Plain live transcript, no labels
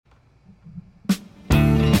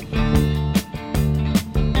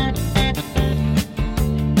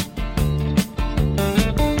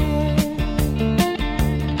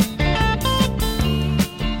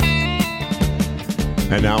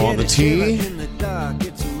And now on the tee,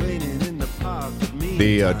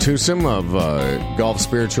 the twosome of golf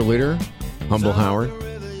spiritual leader, Humble Howard,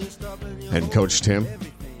 and Coach Tim,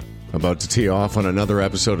 about to tee off on another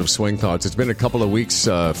episode of Swing Thoughts. It's been a couple of weeks,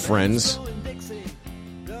 friends,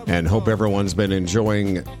 and hope everyone's been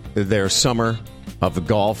enjoying their summer of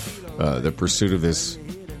golf, the pursuit of this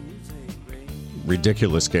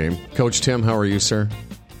ridiculous game. Coach Tim, how are you, sir?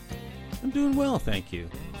 I'm doing well, thank you.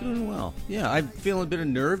 Doing well. Yeah, I'm feeling a bit of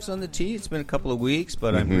nerves on the tee. It's been a couple of weeks,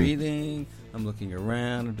 but I'm breathing. I'm looking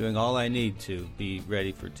around. I'm doing all I need to be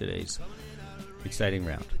ready for today's exciting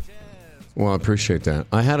round. Well, I appreciate that.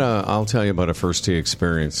 I'll tell you about a first tee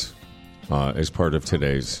experience as part of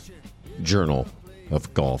today's journal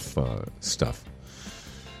of golf stuff.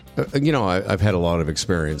 I've had a lot of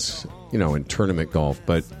experience, in tournament golf,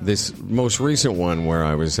 but this most recent one where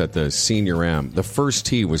I was at the Senior Am, the first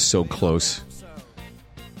tee was so close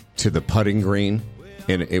to the putting green,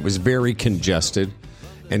 and it was very congested.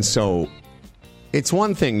 And so it's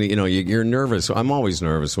one thing that, you're nervous. I'm always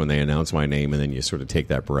nervous when they announce my name, and then you sort of take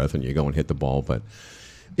that breath and you go and hit the ball. But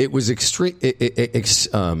it was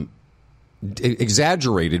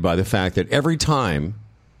exaggerated by the fact that every time,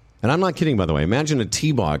 and I'm not kidding, by the way, imagine a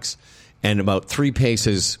tee box and about 3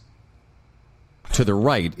 paces to the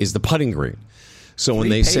right is the putting green. So when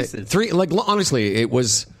they say three, like honestly, it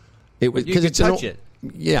was because it's touch it.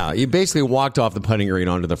 Yeah, you basically walked off the putting green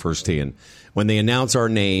onto the first tee, and when they announce our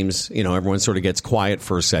names, everyone sort of gets quiet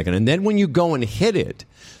for a second, and then when you go and hit it,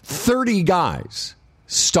 30 guys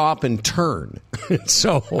stop and turn.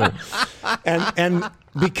 So, and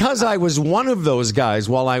because I was one of those guys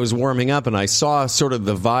while I was warming up, and I saw sort of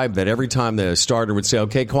the vibe that every time the starter would say,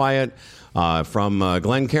 "Okay, quiet." From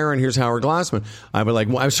Glenn Caron, here's Howard Glassman. I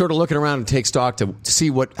was sort of looking around to take stock to see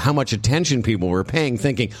how much attention people were paying,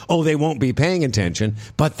 thinking, "Oh, they won't be paying attention,"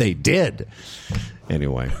 but they did.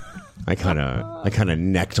 Anyway, I kind of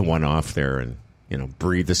necked one off there and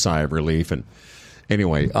breathed a sigh of relief. And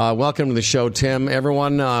anyway, welcome to the show, Tim.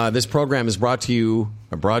 Everyone, this program is brought to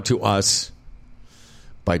us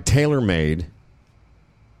by TaylorMade.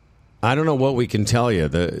 I don't know what we can tell you,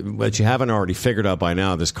 but you haven't already figured out by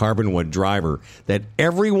now, this carbon wood driver that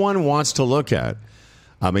everyone wants to look at.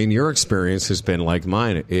 I mean, your experience has been like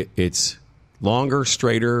mine. It's longer,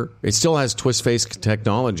 straighter. It still has twist face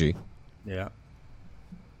technology. Yeah.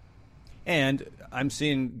 And I'm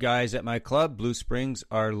seeing guys at my club, Blue Springs,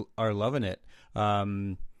 are loving it. A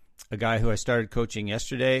guy who I started coaching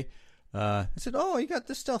yesterday, I said, "Oh, you got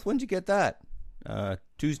this stuff. When'd you get that?"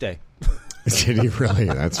 Tuesday. Did he really?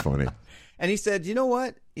 That's funny. And he said, "You know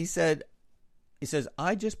what?" He says,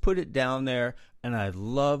 "I just put it down there, and I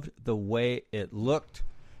loved the way it looked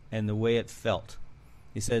and the way it felt."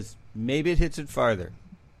 He says, "Maybe it hits it farther.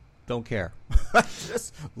 Don't care. I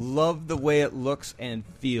just love the way it looks and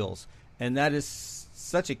feels." And that is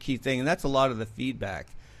such a key thing. And that's a lot of the feedback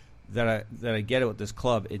that I get with this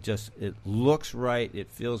club. It looks right. It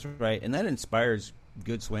feels right. And that inspires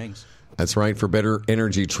good swings. That's right, for better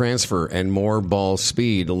energy transfer and more ball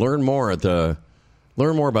speed. Learn more about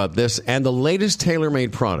this and the latest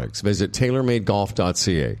TaylorMade products. Visit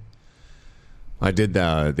TaylorMadeGolf.ca. I did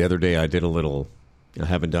the other day. I did a little. I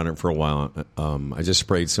haven't done it for a while. I just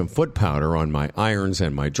sprayed some foot powder on my irons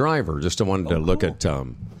and my driver. Just wanted to look at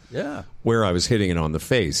where I was hitting it on the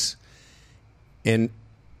face. And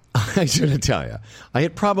I should tell you, I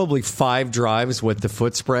hit probably 5 drives with the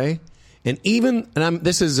foot spray. And I'm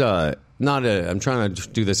trying to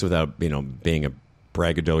do this without, being a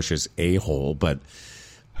braggadocious a-hole, but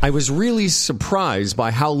I was really surprised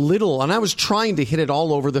by how little, and I was trying to hit it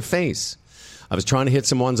all over the face. I was trying to hit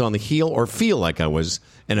some ones on the heel or feel like I was,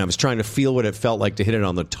 and I was trying to feel what it felt like to hit it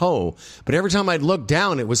on the toe. But every time I'd look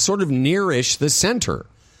down, it was sort of nearish the center,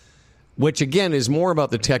 which again is more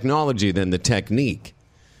about the technology than the technique.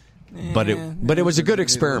 But it was a good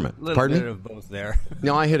experiment. A little Pardon bit me? of both there.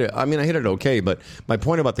 No, I hit it. I hit it okay. But my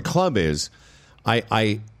point about the club is,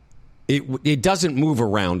 it doesn't move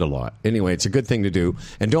around a lot. Anyway, it's a good thing to do.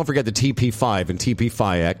 And don't forget the TP5 and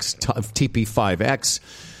TP5X.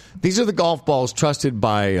 These are the golf balls trusted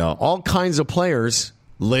by all kinds of players,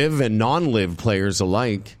 live and non-live players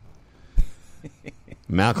alike.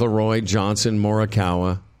 McIlroy, Johnson,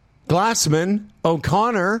 Morikawa, Glassman,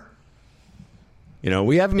 O'Connor.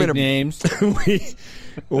 We haven't been names.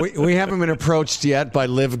 we haven't been approached yet by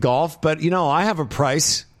Live Golf, but I have a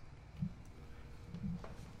price.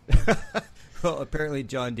 Well, apparently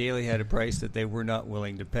John Daly had a price that they were not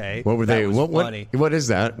willing to pay. What were they? Funny. What is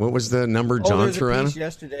that? What was the number John threw out? There was a piece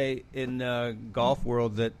yesterday in Golf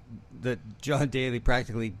World that John Daly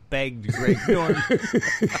practically begged Greg Norton.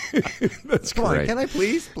 That's Come great. on, can I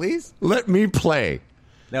please? Let me play.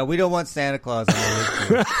 No, we don't want Santa Claus on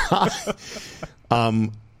the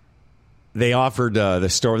list. They offered the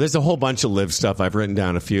store. There's a whole bunch of live stuff. I've written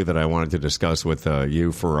down a few that I wanted to discuss with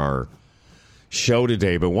you for our show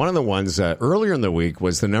today. But one of the ones earlier in the week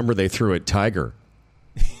was the number they threw at Tiger.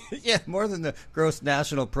 Yeah, more than the gross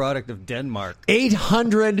national product of Denmark.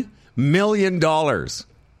 $800 million.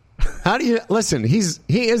 How do you listen? He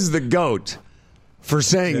is the GOAT for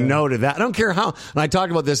saying no to that. I don't care how. And I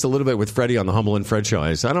talked about this a little bit with Freddie on the Humble and Fred show.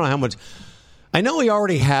 I said, I don't know how much. I know he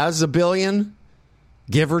already has $1 billion.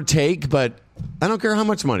 Give or take, but I don't care how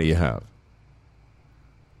much money you have.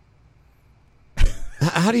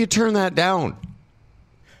 How do you turn that down?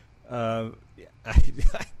 I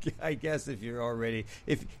guess if you've already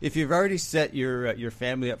set your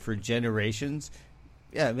family up for generations,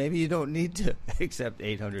 yeah, maybe you don't need to accept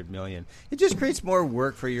 $800 million. It just creates more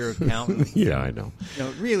work for your accountant. Yeah, I know.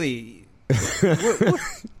 Really.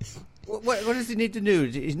 What does he need to do?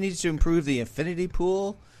 He needs to improve the infinity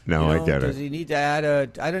pool. No, I get it. Does he need to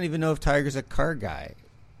add I don't even know if Tiger's a car guy.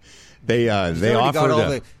 They offered got all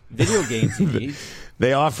the video games he needs.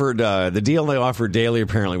 They offered the deal they offered Daly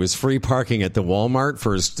apparently was free parking at the Walmart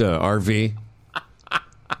for his RV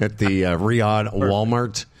at the Riyadh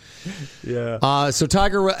Walmart. Yeah. So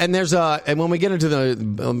Tiger and there's and when we get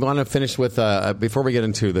into I want to finish with before we get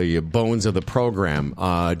into the bones of the program.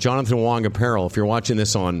 Jonathan Wong Apparel. If you're watching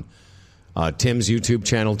this on Tim's YouTube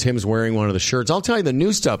channel, Tim's wearing one of the shirts. I'll tell you the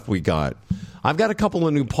new stuff we got. I've got a couple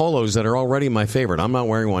of new polos that are already my favorite. I'm not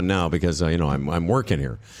wearing one now because I'm working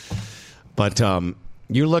here. But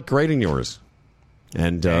you look great in yours,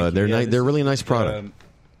 and they're really nice product.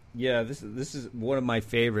 This is one of my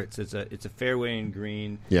favorites. It's a fairway in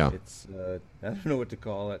green. Yeah. It's I don't know what to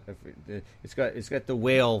call it. It's got the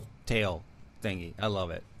whale tail thingy. I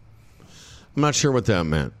love it. I'm not sure what that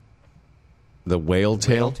meant. The whale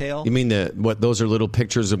tail? Whale tail? You mean those are little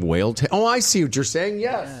pictures of whale tail? Oh, I see what you're saying.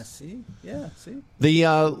 Yes. Yeah, see?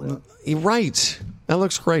 Right. That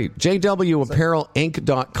looks great.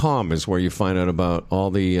 JWApparelinc.com is where you find out about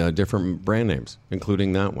all the different brand names,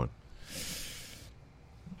 including that one.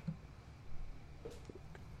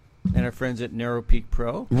 And our friends at Narrow Peak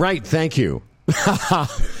Pro. Right, thank you.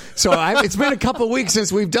 So it's been a couple of weeks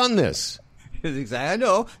since we've done this. Exactly. I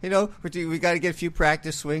know. We got to get a few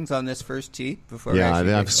practice swings on this first tee before. Yeah,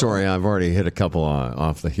 I'm sorry. I've already hit a couple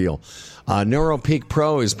off the heel. NeuroPeak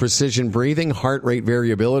Pro is precision breathing, heart rate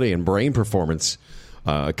variability, and brain performance.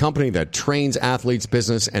 A company that trains athletes,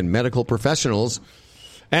 business, and medical professionals,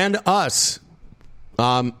 and us.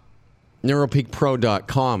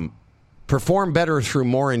 NeuroPeakPro.com. Perform better through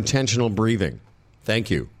more intentional breathing.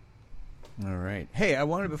 Thank you. All right. Hey, I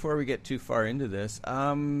wanted, before we get too far into this,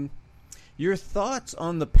 your thoughts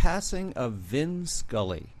on the passing of Vin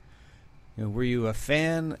Scully. Were you a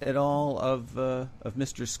fan at all of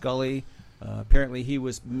Mr. Scully? Apparently, he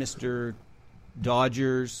was Mr.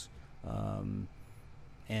 Dodgers,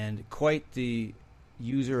 and quite the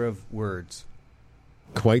user of words.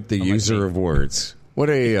 Quite the user of words. What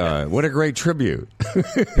a great tribute.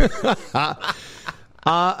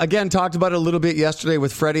 Again, talked about it a little bit yesterday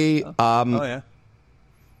with Freddie.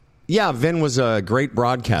 Yeah, Vin was a great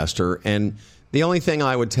broadcaster, and the only thing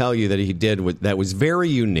I would tell you that he did that was very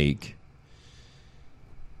unique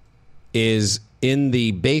is in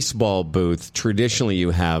the baseball booth, traditionally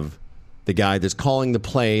you have the guy that's calling the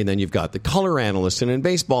play, and then you've got the color analyst, and in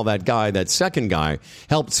baseball, that second guy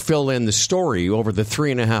helps fill in the story over the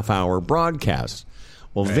 3.5-hour broadcast.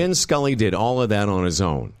 Well, right. Vin Scully did all of that on his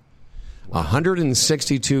own.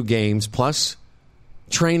 162 games plus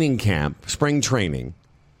training camp, spring training.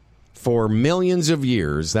 For millions of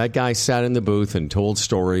years, that guy sat in the booth and told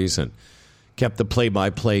stories and kept the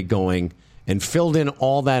play-by-play going and filled in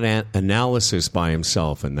all that analysis by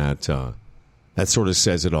himself. And that sort of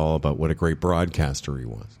says it all about what a great broadcaster he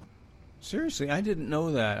was. Seriously, I didn't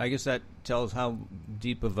know that. I guess that tells how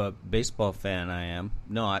deep of a baseball fan I am.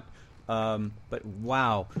 Not. But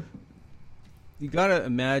wow. You got to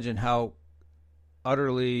imagine how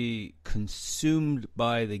utterly consumed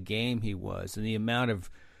by the game he was and the amount of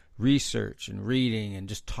research and reading and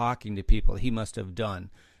just talking to people he must have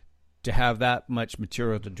done to have that much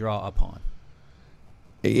material to draw upon.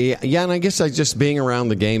 Yeah, and I guess just being around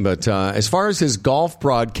the game. But as far as his golf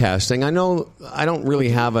broadcasting, I don't really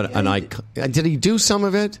have an icon. Did he do some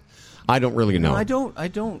of it? I don't really know. No, I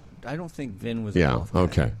don't think Vin was a golf guy.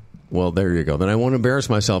 Okay. Well, there you go. Then I won't embarrass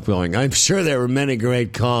myself going, I'm sure there were many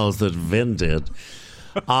great calls that Vin did.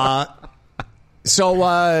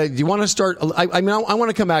 So do you want to start? I want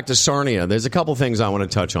to come back to Sarnia. There's a couple things I want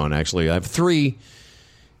to touch on, actually. I have 3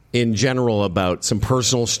 in general about some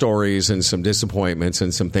personal stories and some disappointments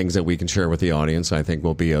and some things that we can share with the audience. I think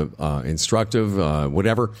will be instructive,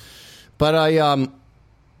 whatever. But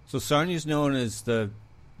So Sarnia's known as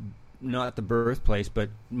not the birthplace, but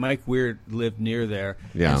Mike Weir lived near there.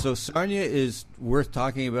 Yeah. And so Sarnia is worth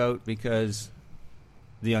talking about because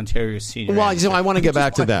the Ontario Senior. Well, I want to get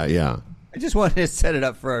back to that, yeah. I just wanted to set it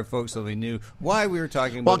up for our folks so they knew why we were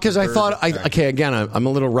talking about. Well, because I thought, again, I'm a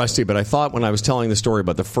little rusty, but I thought when I was telling the story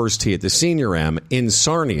about the first tee at the Senior Am in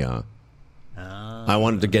Sarnia, I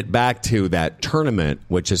wanted to get back to that tournament,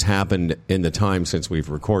 which has happened in the time since we've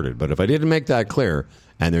recorded. But if I didn't make that clear,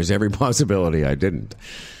 and there's every possibility I didn't,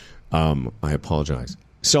 I apologize.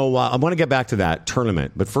 So I want to get back to that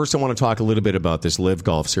tournament. But first I want to talk a little bit about this Live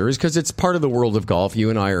Golf Series because it's part of the world of golf. You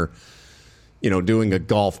and I are doing a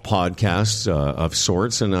golf podcast of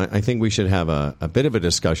sorts, and I think we should have a bit of a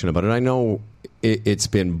discussion about it. I know it's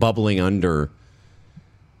been bubbling under,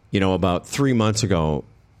 about 3 months ago,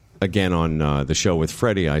 again on the show with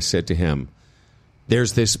Freddie, I said to him,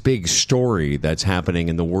 there's this big story that's happening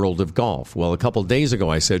in the world of golf. Well, a couple days ago,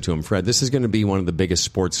 I said to him, Fred, this is going to be one of the biggest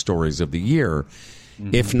sports stories of the year,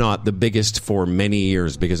 if not the biggest for many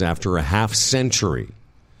years, because after a half century,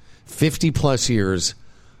 50-plus years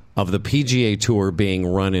of the PGA Tour being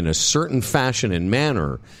run in a certain fashion and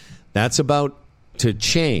manner, that's about to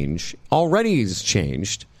change. Already has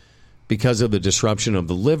changed because of the disruption of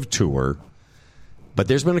the Live Tour. But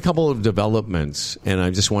there's been a couple of developments, and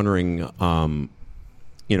I'm just wondering,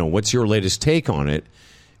 what's your latest take on it?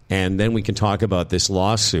 And then we can talk about this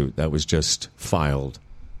lawsuit that was just filed,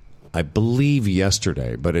 I believe,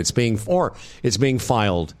 yesterday. But it's being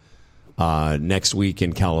filed next week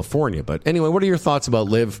in California. But anyway, what are your thoughts about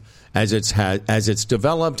Live as it's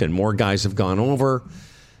developed and more guys have gone over?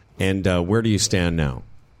 And where do you stand now?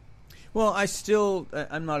 Well,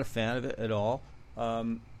 I'm not a fan of it at all.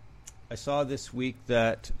 I saw this week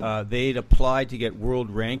that they'd applied to get world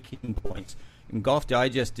ranking points. And Golf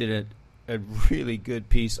Digest did a really good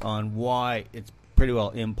piece on why it's pretty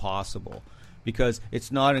well impossible. Because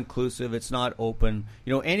it's not inclusive, it's not open.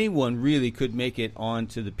 Anyone really could make it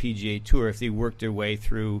onto the PGA Tour if they worked their way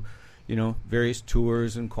through, various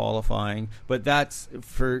tours and qualifying. But that's,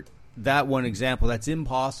 for that one example, that's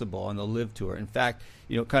impossible on the Live Tour. In fact,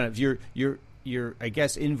 kind of you're I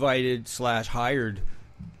guess invited / hired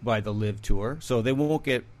by the Live Tour, so they won't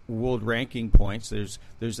get world ranking points. There's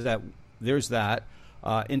that.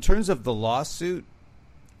 In terms of the lawsuit.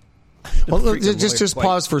 Well, just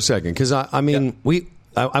pause for a second, because I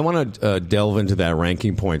want to delve into that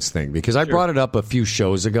ranking points thing, because I brought it up a few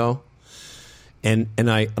shows ago, and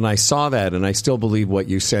I saw that, and I still believe what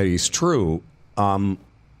you said is true. One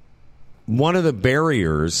of the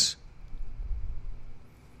barriers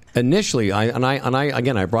initially,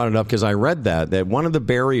 I brought it up because I read that one of the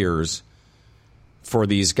barriers for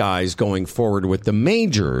these guys going forward with the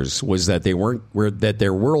majors was that that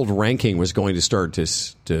their world ranking was going to start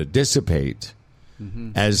to dissipate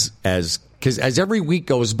as every week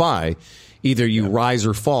goes by, either you rise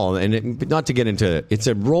or fall. And not to get into, it's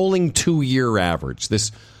a rolling 2-year average.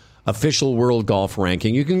 This official world golf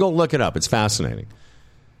ranking, you can go look it up. It's fascinating.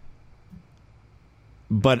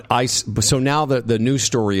 But so now the news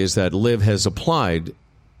story is that Liv has applied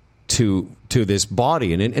to this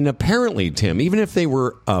body, and apparently, Tim, even if they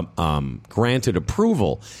were granted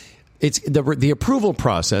approval, it's the approval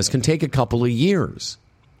process can take a couple of years.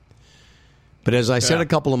 But as I said a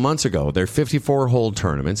couple of months ago, they're 54-hole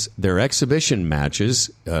tournaments. They're exhibition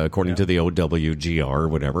matches, according to the OWGR or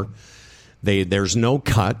whatever. There's no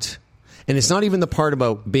cut, and it's not even the part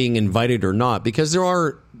about being invited or not, because there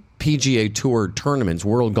are PGA Tour tournaments,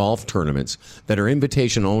 world golf tournaments, that are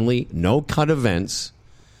invitation only, no cut events.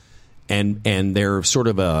 And they're sort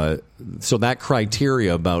of so that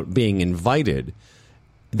criteria about being invited,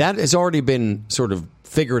 that has already been sort of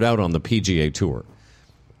figured out on the PGA Tour.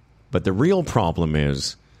 But the real problem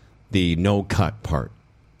is the no cut part.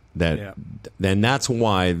 Then that's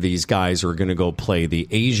why these guys are going to go play the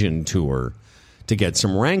Asian Tour to get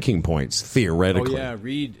some ranking points, theoretically. Oh yeah,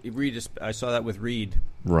 Reed. I saw that with Reed.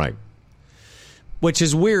 Right. Which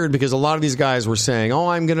is weird, because a lot of these guys were saying, I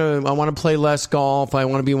want to play less golf. I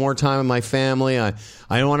want to be more time with my family. I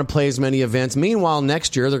don't want to play as many events. Meanwhile,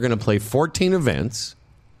 next year they're going to play 14 events,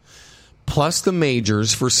 plus the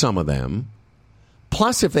majors for some of them.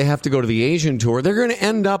 Plus, if they have to go to the Asian Tour, they're going to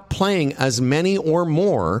end up playing as many or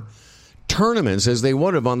more tournaments as they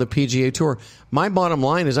would have on the PGA Tour. My bottom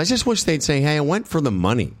line is, I just wish they'd say, hey, I went for the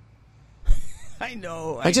money. I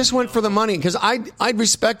know. I just went for the money, because I'd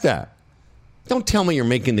respect that. Don't tell me you're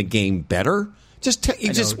making the game better.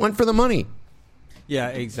 You just went for the money. Yeah,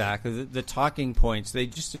 exactly. The talking points, they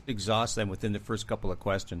just exhaust them within the first couple of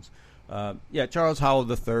questions. Charles Howell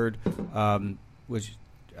III, which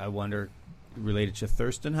I wonder related to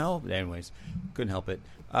Thurston Howell. But anyways, couldn't help it.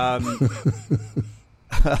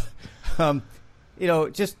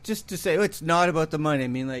 Just to say, it's not about the money. I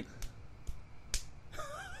mean, like,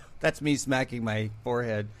 that's me smacking my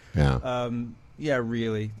forehead. Yeah.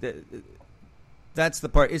 Really. That's the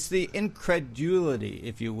part. It's the incredulity,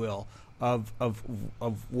 if you will, of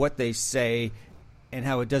what they say and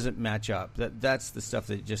how it doesn't match up. That's the stuff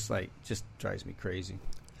that just drives me crazy.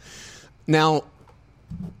 Now,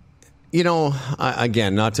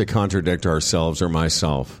 again, not to contradict ourselves or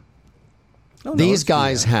myself, these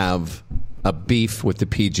guys have a beef with the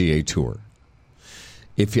PGA Tour.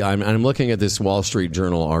 I'm looking at this Wall Street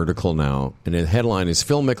Journal article now, and the headline is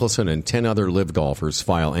Phil Mickelson and 10 other LIV golfers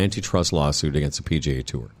file antitrust lawsuit against the PGA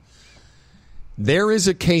Tour. There is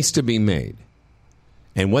a case to be made,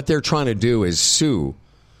 and what they're trying to do is sue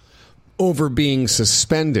over being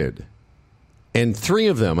suspended. And 3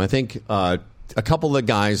 of them, I think, a couple of the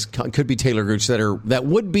guys could be Taylor Gooch that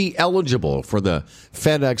would be eligible for the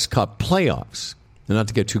FedEx Cup playoffs. And not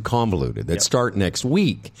to get too convoluted, that start next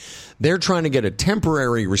week. They're trying to get a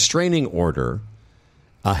temporary restraining order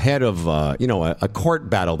ahead of a court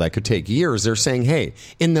battle that could take years. They're saying, hey,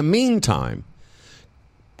 in the meantime,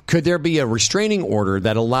 could there be a restraining order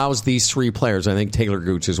that allows these 3 players, I think Taylor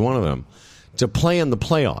Gooch is one of them, to play in the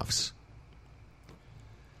playoffs?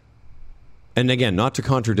 And again, not to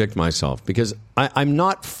contradict myself, because I'm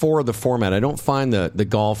not for the format. I don't find the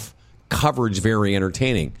golf coverage very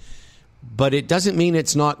entertaining. But it doesn't mean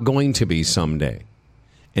it's not going to be someday.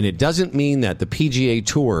 And it doesn't mean that the PGA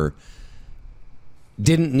Tour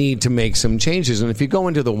didn't need to make some changes. And if you go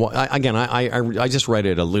into I just read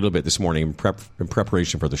it a little bit this morning in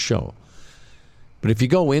preparation for the show. But if you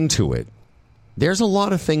go into it, there's a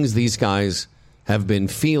lot of things these guys have been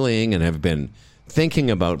feeling and have been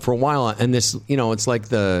thinking about for a while. And this, it's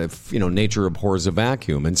like nature abhors a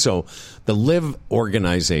vacuum. And so the LIV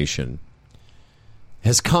organization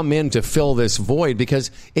has come in to fill this void because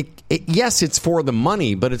yes, it's for the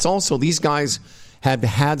money, but it's also these guys have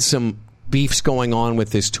had some beefs going on with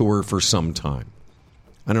this tour for some time.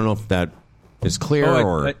 I don't know if that is clear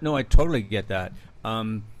No, I totally get that. I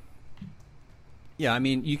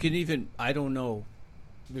mean, you can even, I don't know,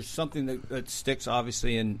 there's something that sticks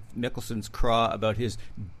obviously in Mickelson's craw about his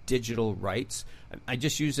digital rights. I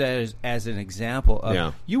just use that as an example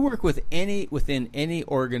of you work within any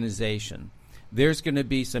organization. There's going to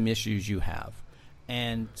be some issues you have,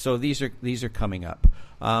 and so these are coming up.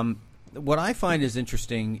 What I find is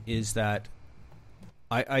interesting is that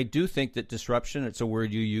I do think that disruption, it's a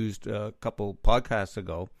word you used a couple podcasts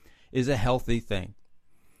ago, is a healthy thing.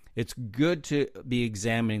 It's good to be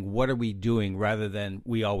examining what are we doing rather than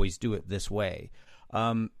we always do it this way.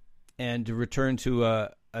 And to return to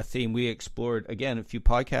a theme we explored again a few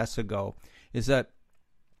podcasts ago is that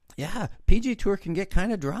PGA Tour can get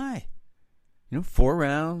kind of dry. 4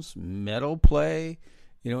 rounds, medal play,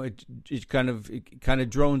 it kind of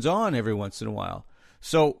drones on every once in a while.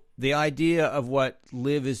 So the idea of what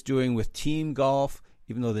LIV is doing with team golf,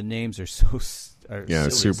 even though the names are so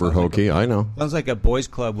silly, super hokey. I know. Sounds like a boys'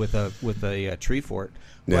 club with a tree fort.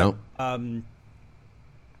 Yeah. But,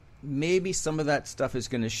 maybe some of that stuff is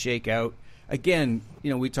going to shake out. Again,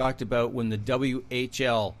 we talked about when the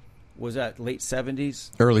WHL was that late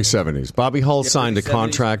 70s, early 70s. Bobby Hull signed a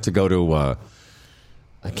contract to go to.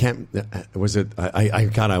 I can't. Was it?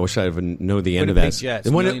 I wish I would know the end of that. Jets,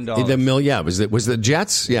 $1 million. Was the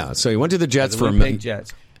Jets? Yeah. So he went to the Jets for Winnipeg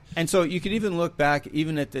Jets. And so you could even look back,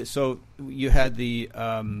 even at the. So you had the,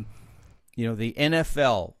 the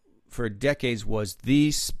NFL for decades was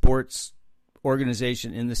the sports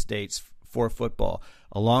organization in the States for football.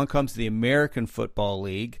 Along comes the American Football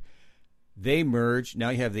League. They merged. Now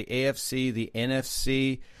you have the AFC, the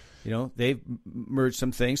NFC. They've merged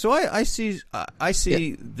some things. So I see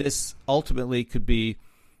this ultimately could be,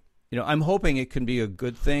 I'm hoping it can be a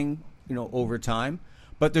good thing, over time.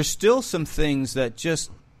 But there's still some things that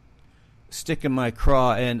just stick in my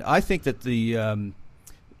craw, and I think that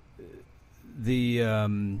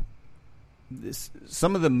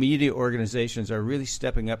some of the media organizations are really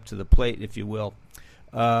stepping up to the plate, if you will,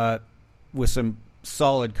 with some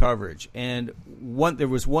solid coverage. And there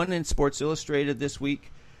was one in Sports Illustrated this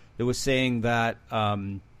week that was saying that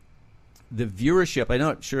the viewership, I'm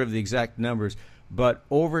not sure of the exact numbers, but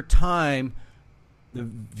over time, the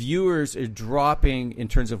viewers are dropping in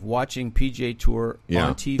terms of watching PGA Tour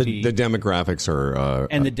on TV. The demographics are...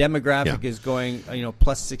 and the demographic is going,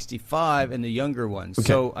 plus 65 and the younger ones. Okay.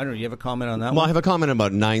 So, I don't know, you have a comment on that Well, one? I have a comment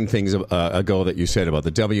about 9 things ago that you said about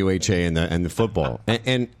the WHA and the football.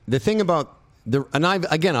 and the thing about...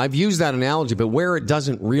 I've used that analogy, but where it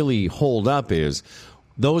doesn't really hold up is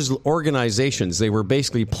those organizations, they were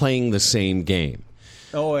basically playing the same game.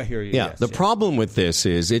 Oh, I hear you. Yeah, yes, the problem with this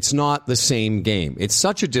is it's not the same game. It's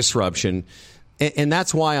such a disruption, and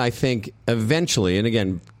that's why I think eventually, and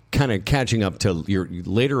again, kind of catching up to your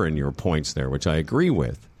later in your points there, which I agree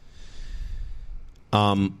with.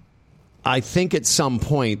 I think at some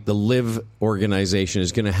point the LIV organization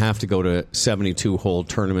is going to have to go to 72-hole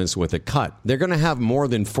tournaments with a cut. They're going to have more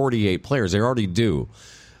than 48 players. They already do.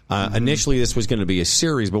 Initially, this was going to be a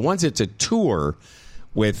series, but once it's a tour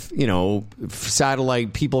with,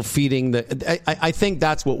 satellite people feeding I think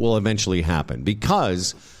that's what will eventually happen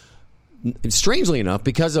because, strangely enough,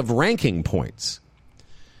 because of ranking points.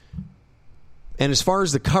 And as far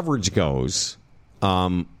as the coverage goes,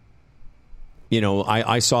 I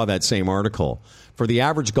saw that same article. For the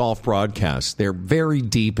average golf broadcast, they're very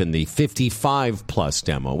deep in the 55-plus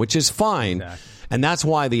demo, which is fine. Exactly. And that's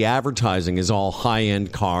why the advertising is all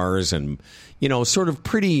high-end cars and, sort of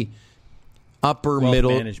pretty... upper wealth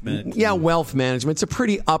middle management. Yeah, wealth management. It's a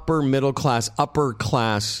pretty upper class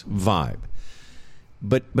vibe.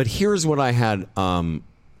 But here's what I had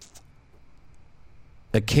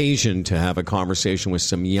occasion to have a conversation with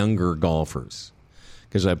some younger golfers,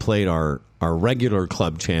 because I played our regular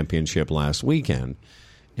club championship last weekend,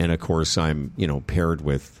 and of course I'm paired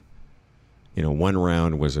with one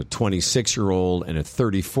round was a 26-year-old and a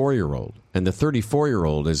 34-year-old, and the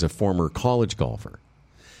 34-year-old is a former college golfer.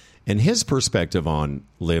 And his perspective on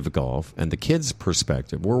LIV golf and the kids'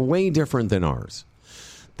 perspective were way different than ours.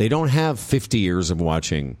 They don't have 50 years of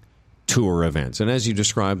watching tour events. And as you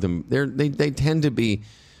described them, they tend to be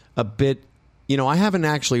a bit, I haven't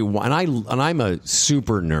actually, and I'm a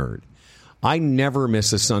super nerd. I never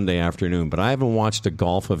miss a Sunday afternoon, but I haven't watched a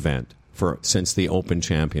golf event since the Open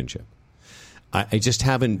Championship. I just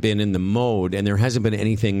haven't been in the mode, and there hasn't been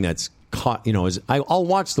anything that's caught, I'll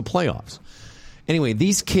watch the playoffs. Anyway,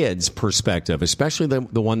 these kids' perspective, especially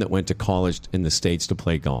the one that went to college in the States to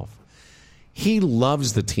play golf, he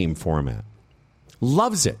loves the team format.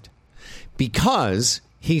 Loves it. Because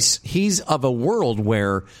he's of a world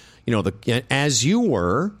where, as you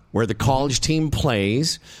were, where the college team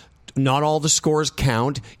plays, not all the scores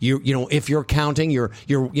count. If you're counting, you're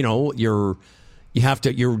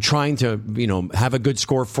trying to, have a good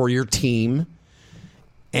score for your team.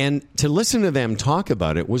 And to listen to them talk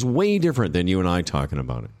about it was way different than you and I talking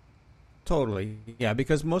about it. Totally. Yeah,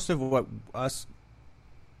 because most of what us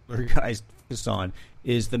guys focus on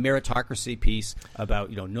is the meritocracy piece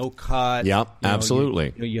about, no cut. Yep,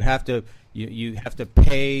 absolutely. You have to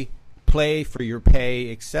play for your pay,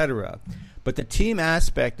 etc. But the team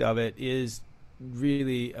aspect of it is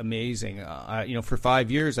really amazing. For 5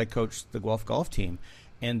 years I coached the Guelph golf team,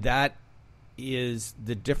 and that is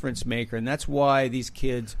the difference maker, and that's why these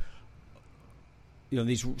kids,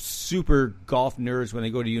 these super golf nerds, when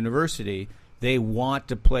they go to university, they want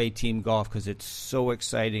to play team golf because it's so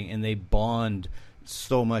exciting and they bond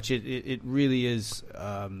so much. It really is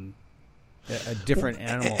a different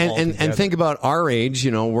animal. And think about our age.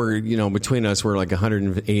 We're between us, we're like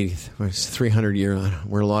 180, 300 years.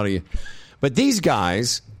 We're a lot of you. But these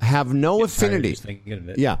guys have no affinity.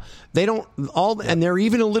 Yeah, they don't all, and they're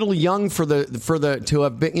even a little young for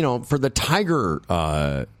the Tiger,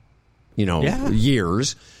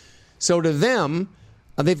 years. So to them,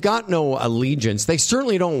 they've got no allegiance. They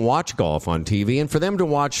certainly don't watch golf on TV, and for them to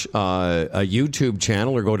watch a YouTube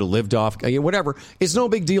channel or go to LIV Golf, whatever, it's no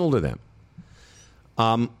big deal to them.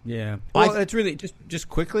 Well, it's really just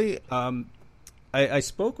quickly. I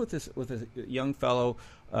spoke with a young fellow,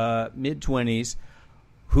 mid-20s,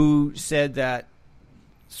 who said that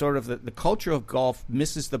sort of the culture of golf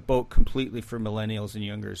misses the boat completely for millennials and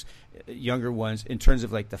younger ones in terms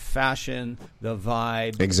of like the fashion, the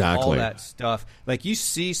vibe, exactly, all that stuff. Like you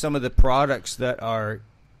see some of the products that are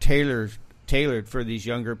tailored for these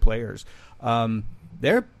younger players.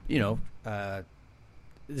 They're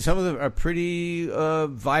some of them are pretty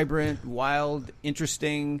vibrant, wild,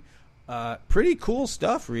 interesting, pretty cool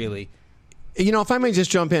stuff, really. If I may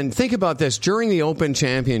just jump in, think about this. During the Open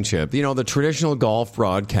Championship, the traditional golf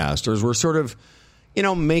broadcasters were sort of, I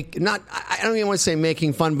don't even want to say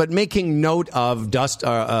making fun, but making note of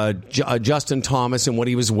Justin Thomas and what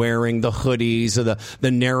he was wearing, the hoodies, or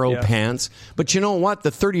the narrow pants. But you know what?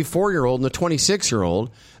 The 34-year-old and the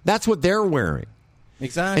 26-year-old, that's what they're wearing.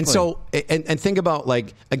 Exactly. And so, and think about,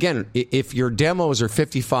 like, again, if your demos are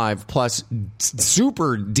 55 plus,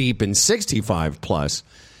 super deep and 65 plus,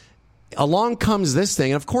 along comes this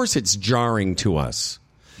thing. And of course, it's jarring to us.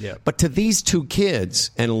 Yeah. But to these two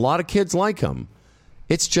kids, and a lot of kids like them,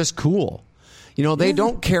 it's just cool. You know, they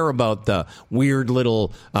don't care about the weird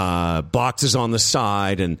little boxes on the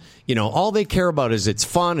side, and you know, all they care about is it's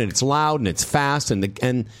fun and it's loud and it's fast,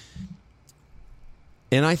 and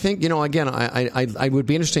I think, you know, again, I would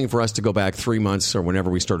be interesting for us to go back 3 months or whenever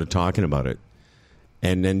we started talking about it,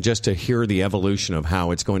 and then just to hear the evolution of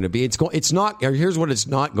how it's going to be. It's not. Here's what it's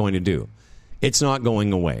not going to do. It's not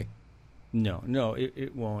going away. No,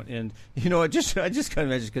 it won't. And you know, I just kind of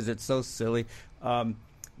imagine, because it's so silly.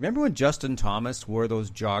 Remember when Justin Thomas wore those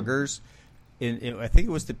joggers in I think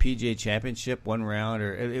it was the PGA Championship, one round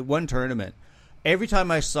or one tournament? Every time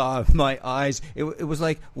I saw him, my eyes, it was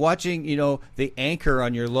like watching, you know, the anchor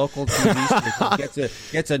on your local TV station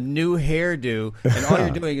gets a new hairdo, and all you're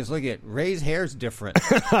doing is looking at Ray's hair's different.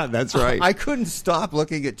 That's right. I couldn't stop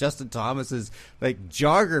looking at Justin Thomas's like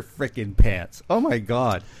jogger freaking pants. Oh my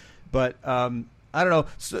God! But I don't know.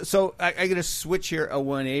 So I'm going to switch here a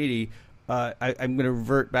 180. I'm going to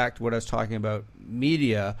revert back to what I was talking about,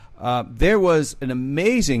 media. There was an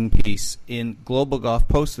amazing piece in Global Golf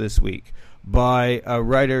Post this week by a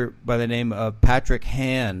writer by the name of Patrick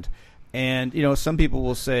Hand. And, you know, some people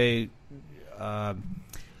will say,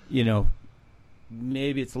 you know,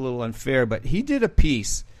 maybe it's a little unfair, but he did a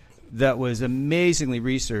piece that was amazingly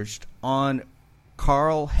researched on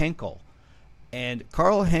Carl Henkel. And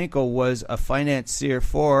Carl Henkel was a financier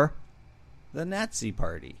for the Nazi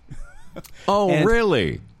Party. Oh,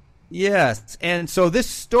 really? Yes. And so this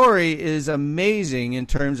story is amazing in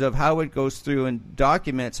terms of how it goes through and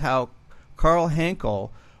documents how Carl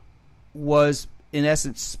Henkel was, in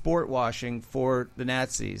essence, sport washing for the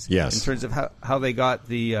Nazis. Yes. In terms of how they got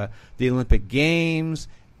the Olympic Games,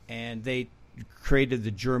 and they created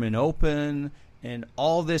the German Open, and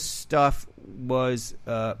all this stuff was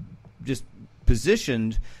just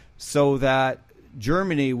positioned so that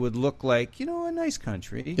Germany would look like, you know, a nice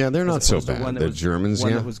country. Yeah, they're not so bad. The Germans,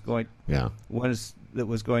 that was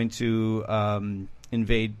going to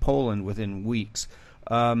invade Poland within weeks.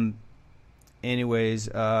 Anyways,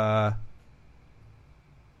 yeah,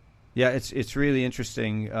 it's really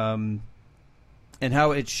interesting, and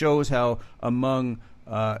how it shows how among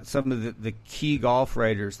some of the key golf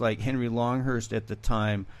writers like Henry Longhurst at the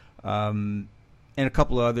time, and a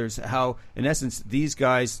couple of others, how in essence these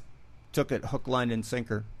guys took it hook, line, and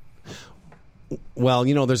sinker. Well,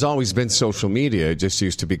 you know, there's always been social media. It just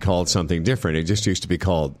used to be called something different. It just used to be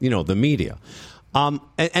called, you know, the media. And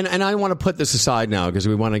I want to put this aside now because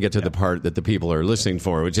we want to get to the part that the people are listening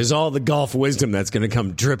for, which is all the golf wisdom that's going to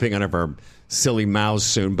come dripping out of our silly mouths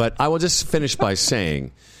soon. But I will just finish by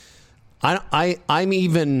saying I'm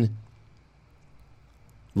even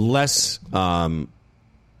less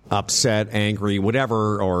upset, angry,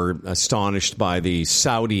 whatever, or astonished by the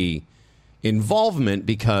Saudi involvement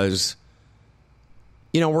because,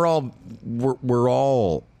 you know, we're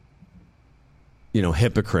all you know,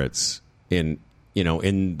 hypocrites in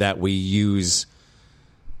that we use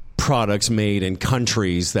products made in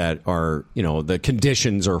countries that are, you know, the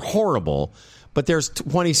conditions are horrible, but there's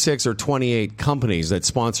 26 or 28 companies that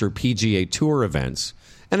sponsor PGA Tour events.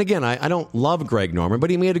 And again, I don't love Greg Norman, but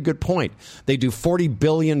he made a good point. They do $40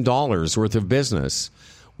 billion worth of business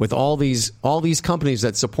with all these companies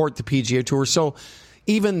that support the PGA Tour. So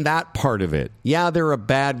even that part of it, yeah, they're a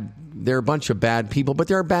bunch of bad people, but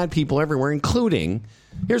there are bad people everywhere, including,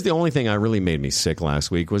 here's the only thing that really made me sick last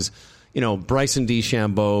week was, you know, Bryson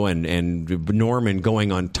DeChambeau and Norman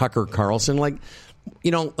going on Tucker Carlson. Like,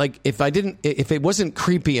 you know, like if it wasn't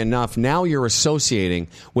creepy enough, now you're associating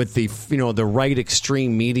with the, you know, the right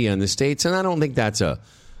extreme media in the States. And I don't think that's a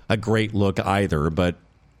great look either. But,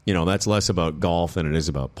 you know, that's less about golf than it is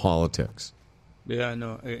about politics. Yeah,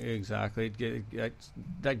 no, exactly.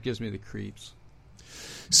 That gives me the creeps.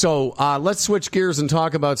 So let's switch gears and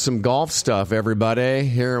talk about some golf stuff, everybody.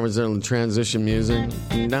 Here was the transition music.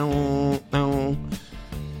 No.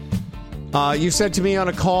 You said to me on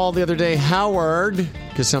a call the other day, Howard,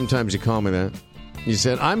 because sometimes you call me that, you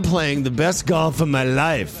said, I'm playing the best golf of my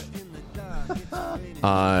life.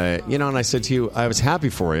 You know, and I said to you, I was happy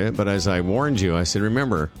for you, but as I warned you, I said,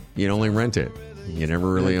 remember, you only rent it. You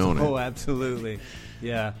never really own it. Oh, absolutely.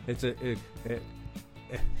 Yeah,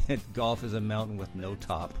 golf is a mountain with no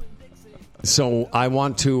top. So I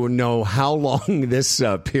want to know how long this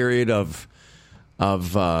period of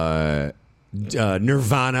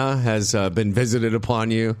nirvana has been visited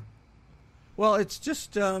upon you. Well, it's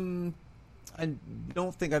just I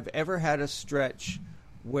don't think I've ever had a stretch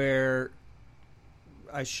where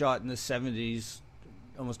I shot in the 70s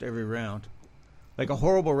almost every round. Like a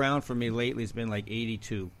horrible round for me lately has been like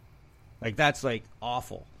 82. Like that's like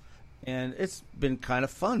awful. And it's been kind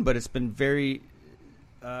of fun, but it's been very,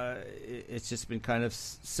 it's just been kind of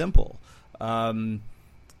simple.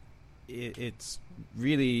 It's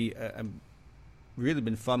really, really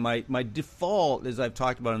been fun. My default, as I've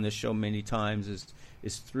talked about on this show many times,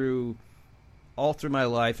 is through my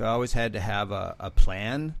life, I always had to have a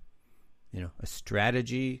plan, a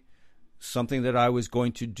strategy, something that I was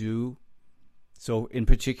going to do. So in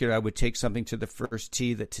particular, I would take something to the first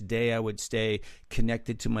tee that today I would stay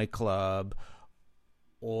connected to my club,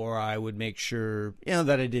 or I would make sure,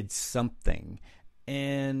 that I did something.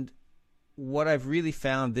 And what I've really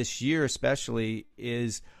found this year especially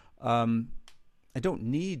is I don't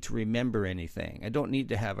need to remember anything. I don't need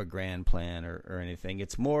to have a grand plan or anything.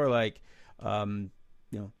 It's more like,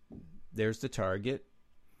 there's the target.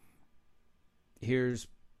 Here's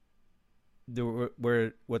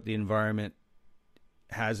what the environment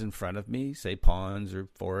has in front of me, say ponds or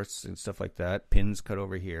forests and stuff like that, pins cut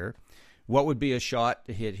over here. What would be a shot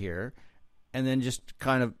to hit here? And then just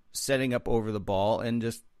kind of setting up over the ball and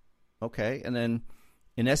just, okay. And then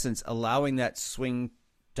in essence, allowing that swing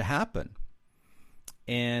to happen.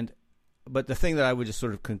 But the thing that I would just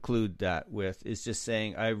sort of conclude that with is just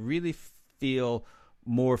saying, I really feel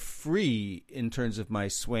more free in terms of my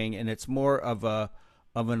swing, and it's more of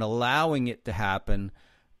an allowing it to happen.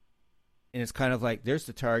 And it's kind of like, there's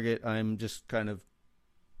the target. I'm just kind of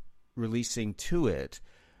releasing to it.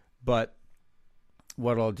 But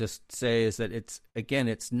what I'll just say is that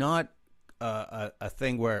it's not a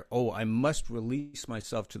thing where, I must release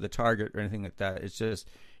myself to the target or anything like that. It's just,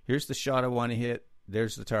 here's the shot I want to hit.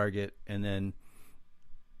 There's the target. And then,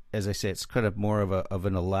 as I say, it's kind of more of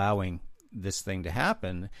an allowing this thing to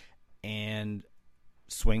happen. And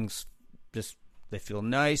swings just, they feel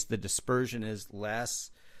nice. The dispersion is less.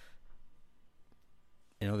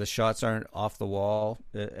 The shots aren't off the wall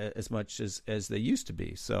as much as they used to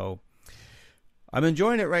be. So I'm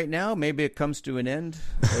enjoying it right now. Maybe it comes to an end.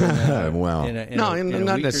 Well,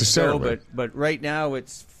 not necessarily. So, but right now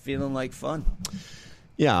it's feeling like fun.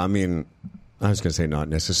 Yeah, I mean, I was going to say not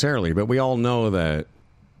necessarily, but we all know that,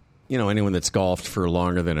 anyone that's golfed for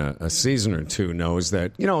longer than a season or two knows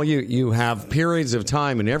that, you have periods of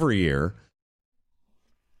time in every year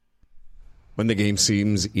when the game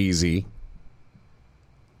seems easy.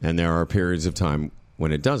 And there are periods of time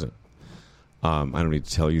when it doesn't. I don't need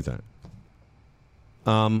to tell you that.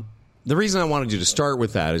 The reason I wanted you to start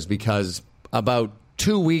with that is because about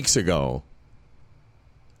 2 weeks ago,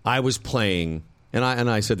 I was playing, and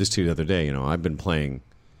I said this to you the other day, I've been playing,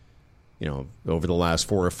 over the last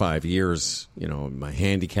 4 or 5 years, my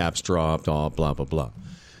handicap's dropped, all blah, blah, blah.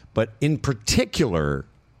 But in particular,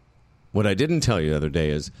 what I didn't tell you the other day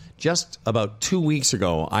is just about 2 weeks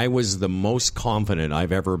ago, I was the most confident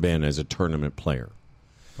I've ever been as a tournament player.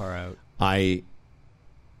 Far out. I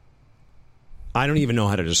don't even know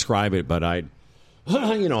how to describe it, but I'd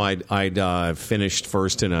finished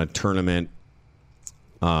first in a tournament,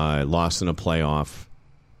 lost in a playoff,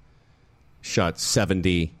 shot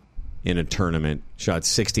 70 in a tournament, shot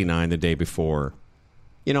 69 the day before.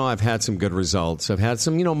 I've had some good results. I've had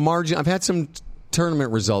some, margin. I've had some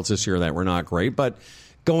tournament results this year that were not great, but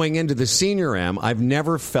going into the Senior Am, I've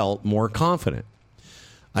never felt more confident.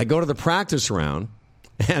 I go to the practice round,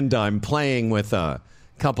 and I'm playing with a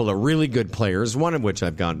couple of really good players, one of which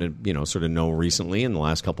I've gotten to sort of know recently. In the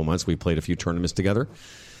last couple of months, we played a few tournaments together.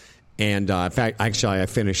 And in fact, actually, I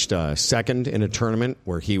finished second in a tournament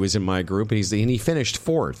where he was in my group, and he finished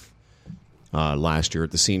fourth last year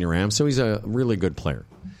at the Senior Am, so he's a really good player.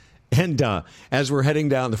 And as we're heading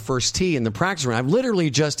down the first tee in the practice round, I've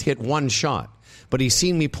literally just hit one shot. But he's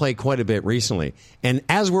seen me play quite a bit recently. And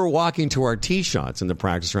as we're walking to our tee shots in the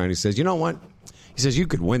practice round, he says, you know what? He says, you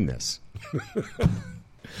could win this.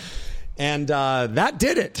 And that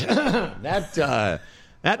did it. That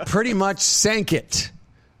pretty much sank it.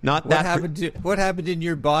 What happened in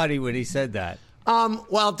your body when he said that?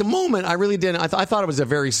 Well, at the moment, I really didn't. I thought it was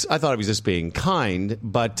I thought it was just being kind,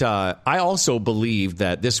 but I also believed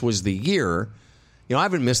that this was the year. I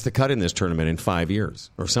haven't missed the cut in this tournament in 5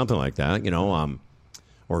 years or something like that.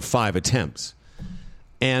 Or 5 attempts,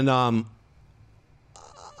 and I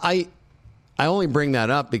only bring that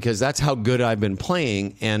up because that's how good I've been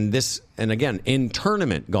playing, and again in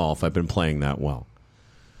tournament golf, I've been playing that well,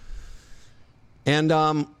 and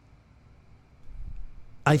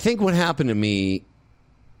I think what happened to me,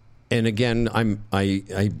 and again,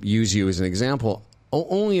 I use you as an example.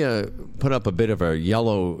 only put up a bit of a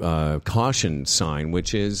yellow caution sign,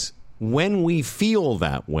 which is when we feel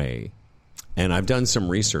that way. And I've done some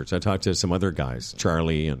research. I talked to some other guys,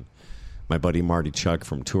 Charlie and my buddy Marty Chuck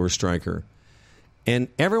from Tour Striker. And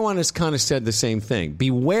everyone has kind of said the same thing.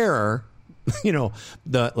 Beware,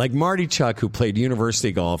 like Marty Chuck, who played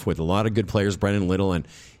university golf with a lot of good players, Brendan Little, and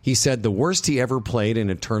he said the worst he ever played in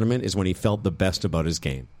a tournament is when he felt the best about his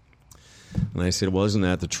game. And I said, well, isn't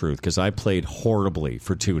that the truth? Because I played horribly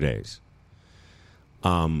for 2 days.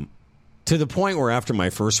 To the point where after my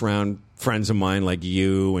first round, friends of mine like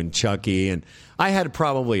you and Chucky, and I had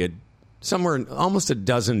probably almost a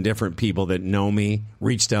dozen different people that know me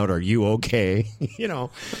reached out, are you okay?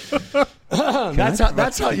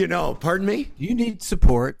 That's how you know. Pardon me? You need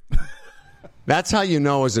support. That's how you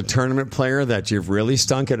know as a tournament player that you've really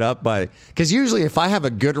stunk it up because usually if I have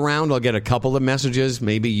a good round, I'll get a couple of messages.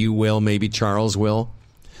 Maybe you will, maybe Charles will.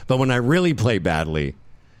 But when I really play badly,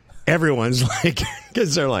 everyone's like,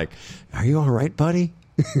 because they're like, are you all right, buddy?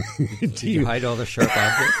 Did you hide all the sharp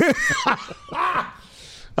objects?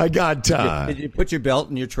 I got... Did you put your belt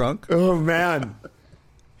in your trunk? Oh, man.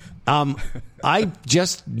 I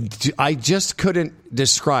just couldn't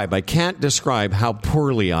describe. I can't describe how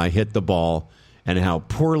poorly I hit the ball and how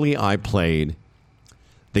poorly I played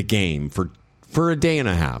the game for a day and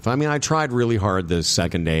a half. I mean, I tried really hard the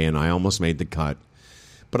second day, and I almost made the cut,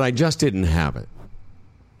 but I just didn't have it.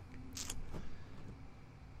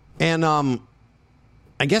 And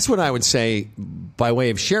I guess what I would say by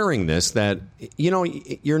way of sharing this, that,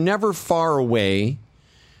 you're never far away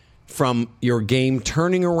from your game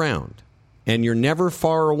turning around, and you're never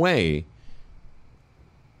far away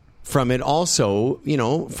from it also,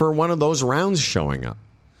 for one of those rounds showing up.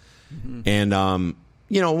 Mm-hmm. And,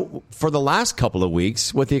 for the last couple of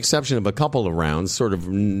weeks, with the exception of a couple of rounds, sort of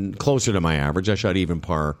closer to my average, I shot even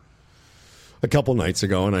par a couple nights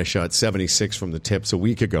ago, and I shot 76 from the tips a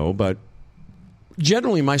week ago, but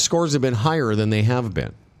generally my scores have been higher than they have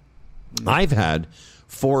been. Mm-hmm. I've had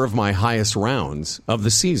 4 of my highest rounds of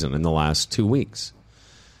the season in the last 2 weeks.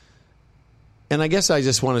 And I guess I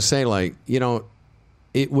just want to say,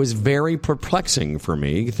 it was very perplexing for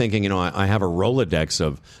me, thinking, I have a Rolodex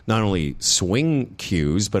of not only swing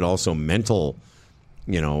cues, but also mental,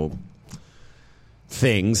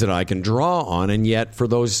 things that I can draw on. And yet for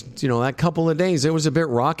those, that couple of days, it was a bit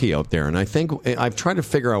rocky out there. And I think I've tried to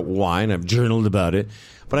figure out why, and I've journaled about it.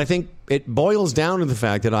 But I think it boils down to the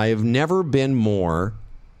fact that I have never been more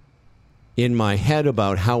in my head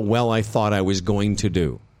about how well I thought I was going to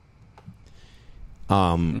do.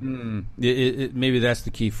 Maybe that's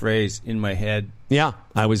the key phrase, in my head. Yeah,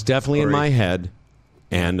 I was definitely in my head,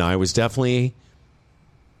 and I was definitely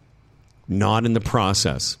not in the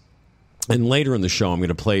process. And later in the show, we're going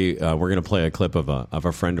to play a clip of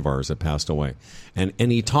a friend of ours that passed away, and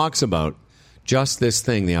he talks about just this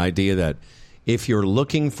thing, the idea that if you're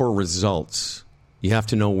looking for results, you have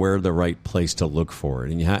to know where the right place to look for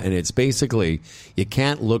it, and it's basically you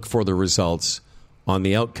can't look for the results on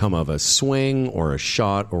the outcome of a swing or a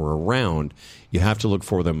shot or a round. You have to look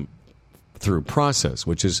for them through process,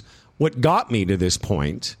 which is what got me to this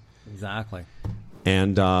point. Exactly.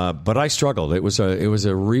 And but I struggled. It was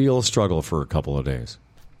a real struggle for a couple of days.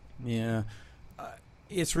 Yeah,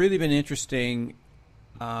 it's really been interesting,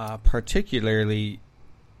 particularly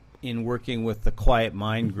in working with the Quiet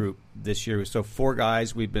Mind group this year. So 4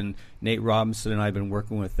 guys. Nate Robinson and I have been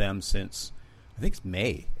working with them since I think it's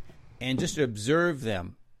May. And just to observe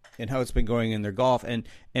them and how it's been going in their golf. And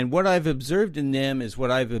what I've observed in them is what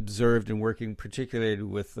I've observed in working particularly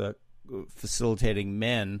with facilitating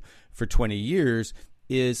men for 20 years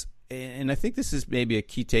is, and I think this is maybe a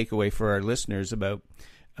key takeaway for our listeners about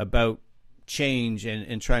change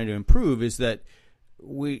and trying to improve, is that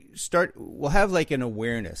we'll have like an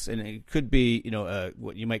awareness, and it could be,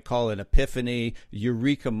 what you might call an epiphany,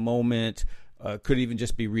 eureka moment, could even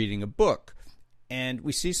just be reading a book. And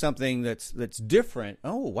we see something that's different.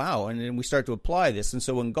 Oh, wow. And then we start to apply this. And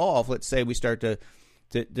so in golf, let's say we start to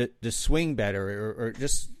swing better, or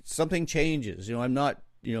just something changes. I'm not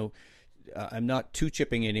two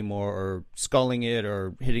chipping anymore, or sculling it,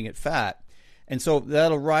 or hitting it fat. And so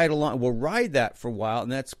that'll ride along. We'll ride that for a while,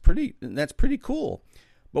 and that's pretty cool.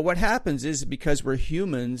 But what happens is, because we're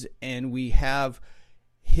humans and we have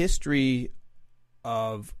history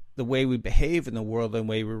of the way we behave in the world and the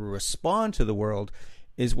way we respond to the world,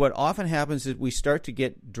 is what often happens is we start to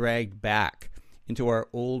get dragged back into our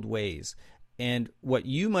old ways. And what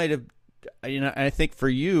you might have, I think for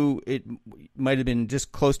you, it might have been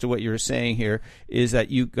just close to what you were saying here, is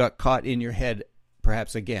that you got caught in your head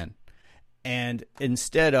perhaps again. And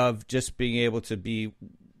instead of just being able to be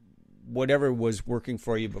whatever was working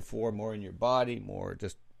for you before, more in your body, more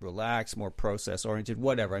just relaxed, more process oriented,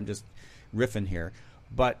 whatever. I'm just riffing here,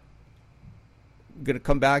 but I'm going to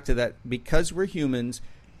come back to that because we're humans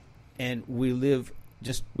and we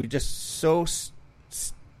just so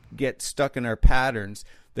get stuck in our patterns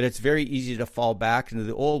that it's very easy to fall back into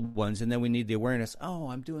the old ones, and then we need the awareness, oh,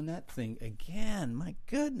 I'm doing that thing again, my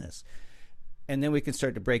goodness. And then we can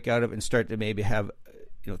start to break out of it and start to maybe have,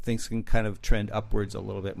 things can kind of trend upwards a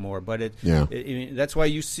little bit more. But that's why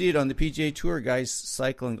you see it on the PGA Tour, guys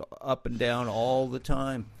cycling up and down all the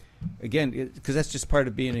time. Again, because that's just part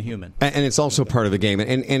of being a human. And it's also part of the game.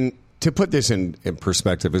 And to put this in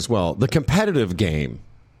perspective as well, the competitive game,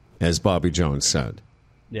 as Bobby Jones said,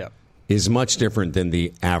 is much different than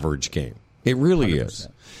the average game. It really 100%. Is.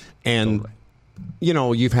 And,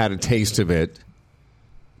 totally. You've had a taste of it,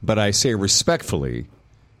 but I say respectfully,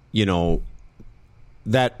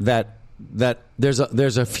 that there's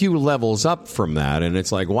a few levels up from that, and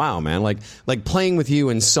it's like, wow, man, like playing with you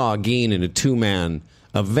and Saugeen in a 2-man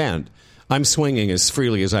event, I'm swinging as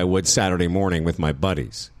freely as I would Saturday morning with my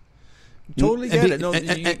buddies. Totally get it. No,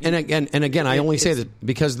 and again, I only say that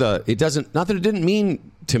because it doesn't. Not that it didn't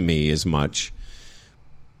mean to me as much,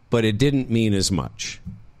 but it didn't mean as much.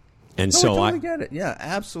 And so I totally get it. Yeah,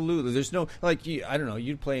 absolutely. There's no I don't know.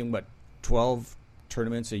 You're playing 12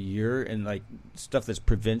 tournaments a year and stuff that's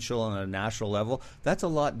provincial on a national level. That's a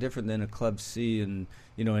lot different than a Club C and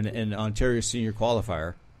an Ontario Senior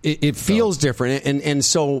Qualifier. It feels different, and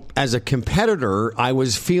so as a competitor, I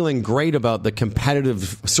was feeling great about the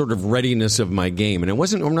competitive sort of readiness of my game, and it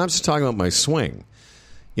wasn't. I'm not just talking about my swing.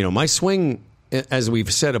 My swing, as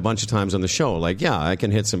we've said a bunch of times on the show, I can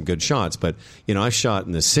hit some good shots, but I shot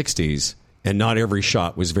in the 60s, and not every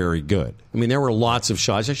shot was very good. I mean, there were lots of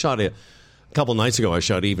shots. I shot a couple nights ago. I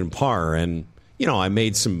shot even par, and I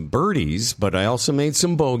made some birdies, but I also made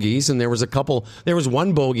some bogeys, and there was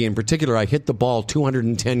one bogey in particular. I hit the ball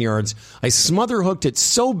 210 yards. I smother hooked it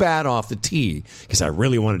so bad off the tee because I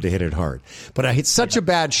really wanted to hit it hard. But I hit such a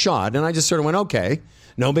bad shot, and I just sort of went, okay,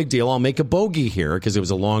 no big deal. I'll make a bogey here because it was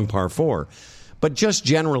a long par 4. But just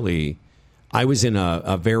generally, I was in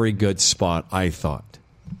a very good spot, I thought.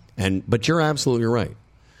 But you're absolutely right.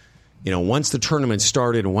 Once the tournament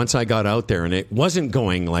started and once I got out there and it wasn't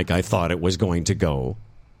going like I thought it was going to go,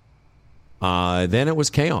 then it was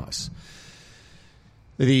chaos.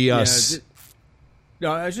 No,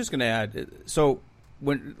 I was just going to add, so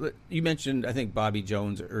when you mentioned, I think, Bobby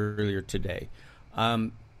Jones earlier today.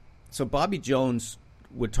 So Bobby Jones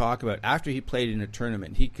would talk about after he played in a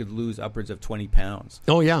tournament, he could lose upwards of 20 pounds.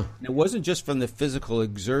 Oh, yeah. And it wasn't just from the physical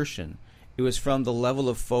exertion. It was from the level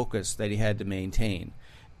of focus that he had to maintain.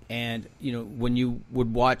 And when you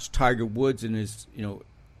would watch Tiger Woods in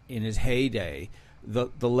his heyday, the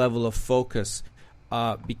level of focus,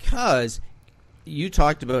 because you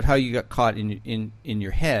talked about how you got caught in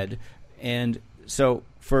your head, and so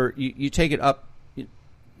for you take it up,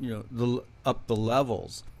 up the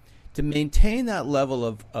levels to maintain that level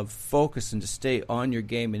of focus and to stay on your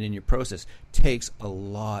game and in your process takes a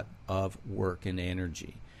lot of work and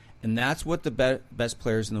energy, and that's what the best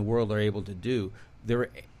players in the world are able to do. They're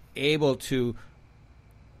able to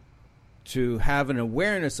have an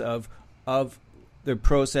awareness of their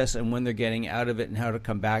process and when they're getting out of it and how to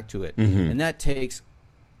come back to it. Mm-hmm. And that takes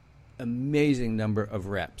amazing number of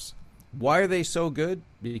reps. Why are they so good?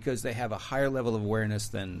 Because they have a higher level of awareness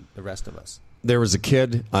than the rest of us. There was a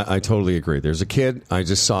kid, I totally agree. There's a kid, I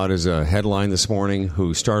just saw it as a headline this morning,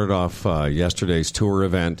 who started off yesterday's tour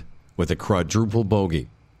event with a quadruple bogey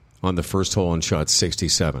on the first hole and shot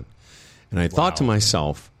 67. And I thought to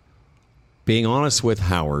myself, being honest with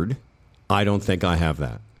Howard, I don't think I have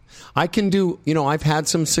that. I can do, I've had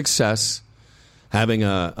some success having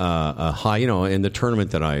a high, in the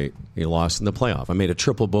tournament that I lost in the playoff. I made a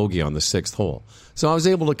triple bogey on the 6th hole. So I was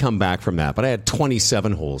able to come back from that, but I had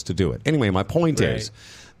 27 holes to do it. Anyway, my point is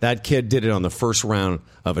that kid did it on the first round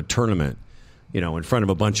of a tournament, in front of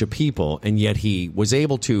a bunch of people, and yet he was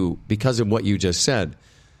able to, because of what you just said,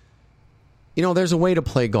 there's a way to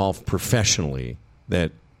play golf professionally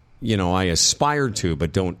that I aspire to,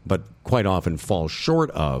 but quite often fall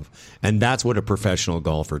short of, and that's what a professional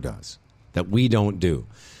golfer does that we don't do.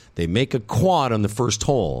 They make a quad on the first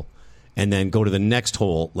hole and then go to the next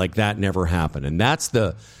hole like that never happened, and that's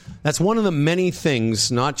one of the many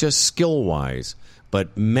things, not just skill wise,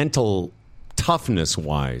 but mental toughness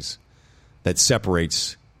wise, that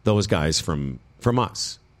separates those guys from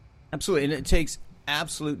us. Absolutely, and it takes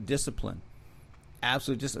absolute discipline.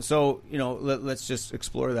 Absolutely. So, let's just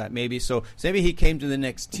explore that maybe. So maybe he came to the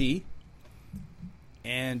next tee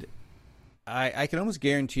and I can almost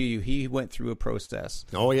guarantee you he went through a process.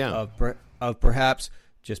 Oh, yeah. Of perhaps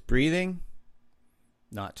just breathing,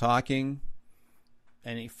 not talking,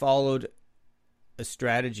 and he followed a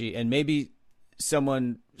strategy. And maybe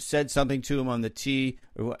someone said something to him on the tee,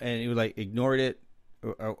 and he like ignored it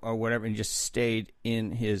or whatever, and just stayed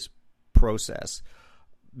in his process.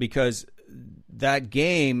 Because that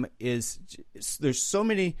game is, there's so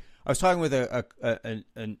many. I was talking with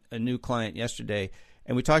a new client yesterday,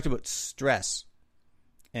 and we talked about stress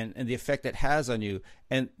and the effect it has on you.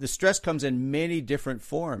 And the stress comes in many different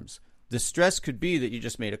forms. The stress could be that you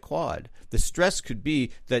just made a quad. The stress could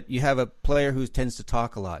be that you have a player who tends to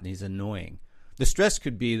talk a lot and he's annoying. The stress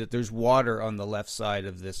could be that there's water on the left side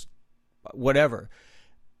of this, whatever.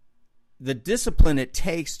 The discipline it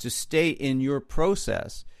takes to stay in your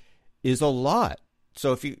process is a lot.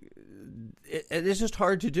 So it is just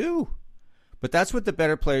hard to do. But that's what the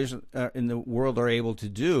better players in the world are able to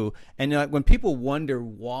do. And when people wonder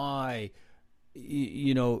why,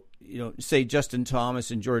 say Justin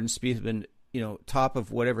Thomas and Jordan Spieth have been, top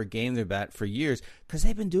of whatever game they're at for years, because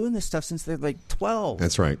they've been doing this stuff since they're like 12.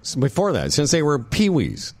 That's right. Before that, since they were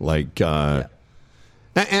peewees,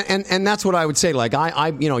 and that's what I would say. Like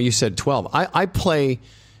you said 12. I play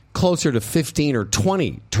closer to 15 or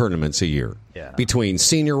 20 tournaments a year between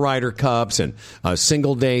senior Ryder Cups and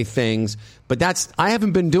single day things. But I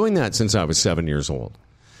haven't been doing that since I was 7 years old.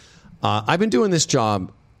 I've been doing this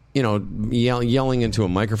job, yelling into a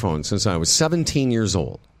microphone since I was 17 years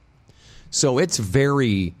old. So it's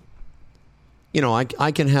very,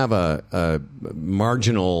 I can have a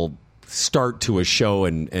marginal start to a show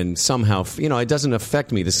and somehow, it doesn't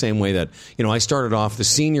affect me the same way that, I started off the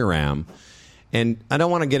senior am. And I don't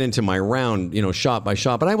want to get into my round, shot by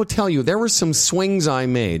shot, but I will tell you, there were some swings I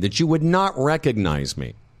made that you would not recognize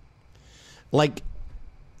me. Like,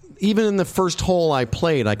 even in the first hole I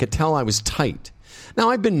played, I could tell I was tight. Now,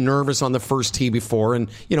 I've been nervous on the first tee before and,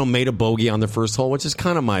 made a bogey on the first hole, which is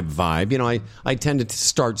kind of my vibe. I tend to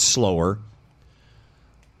start slower.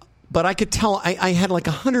 But I could tell I had like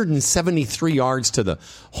 173 yards to the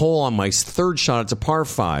hole on my third shot. It's a par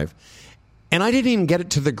 5. And I didn't even get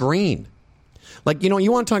it to the green. Like,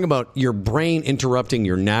 you want to talk about your brain interrupting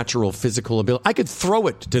your natural physical ability. I could throw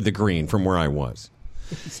it to the green from where I was.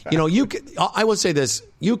 Exactly. I will say this.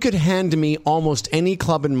 You could hand me almost any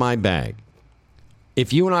club in my bag.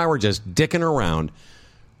 If you and I were just dicking around,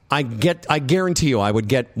 I guarantee you I would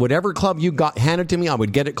get whatever club you got handed to me, I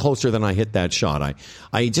would get it closer than I hit that shot.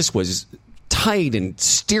 I just was tight and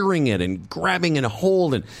steering it and grabbing it a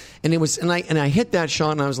hold and I hit that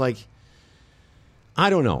shot and I was like, I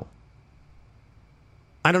don't know.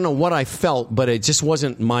 I don't know what I felt, but it just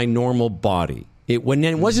wasn't my normal body. It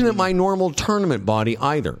wasn't my normal tournament body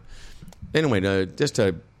either. Anyway, just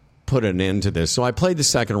to put an end to this. So I played the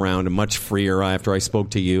second round and much freer after I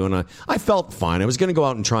spoke to you, and I felt fine. I was going to go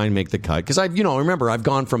out and try and make the cut because remember, I've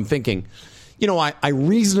gone from thinking, I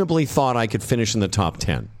reasonably thought I could finish in the top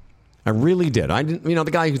 10. I really did. I didn't,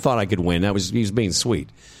 the guy who thought I could win, he was being sweet.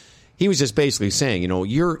 He was just basically saying,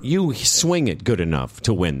 you swing it good enough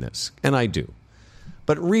to win this, and I do.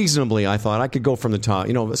 But reasonably, I thought I could go from the top,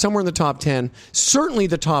 somewhere in the top 10. Certainly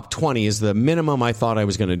the top 20 is the minimum I thought I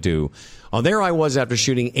was going to do. Oh, there I was after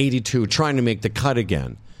shooting 82, trying to make the cut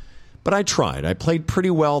again. But I tried. I played pretty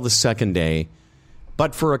well the second day.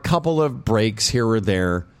 But for a couple of breaks here or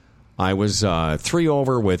there, I was 3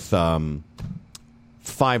 over with 5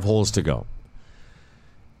 holes to go.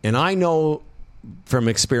 And I know from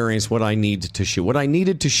experience what I need to shoot. What I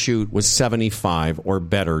needed to shoot was 75 or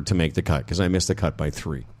better to make the cut because I missed the cut by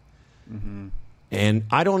 3. Mm-hmm. And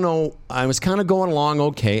I don't know, I was kind of going along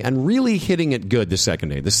okay and really hitting it good the second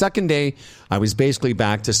day. The second day, I was basically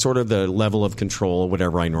back to sort of the level of control,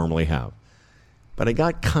 whatever I normally have. But I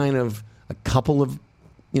got kind of a couple of,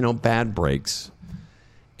 bad breaks.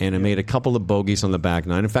 And I made a couple of bogeys on the back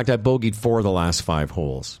nine. In fact, I bogeyed 4 of the last 5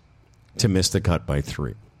 holes to miss the cut by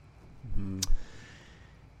 3. Mm-hmm.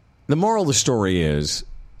 The moral of the story is,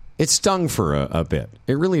 it stung for a bit.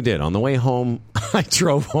 It really did. On the way home, I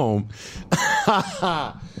drove home.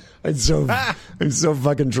 I'm so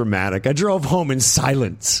fucking dramatic. I drove home in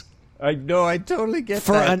silence. I know. I totally get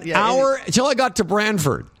for that. For an hour until I got to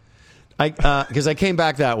Brantford. Because I came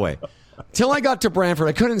back that way. Till I got to Brantford,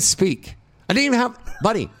 I couldn't speak. I didn't even have,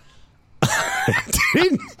 buddy. I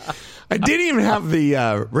didn't even have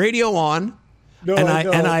the radio on. No, and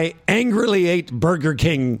I angrily ate Burger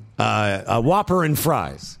King a Whopper and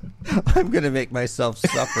fries. I'm going to make myself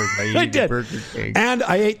suffer by eating Burger King. And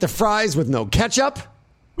I ate the fries with no ketchup.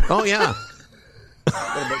 Oh, yeah.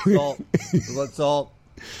 A little bit salt.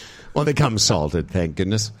 Well, they come salted, thank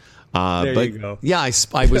goodness. There you go. Yeah,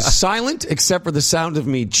 I was silent except for the sound of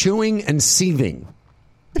me chewing and seething.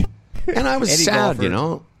 And I was sad, golfer, you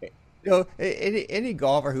know. Any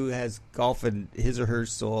golfer who has golf in his or her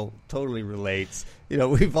soul totally relates. You know,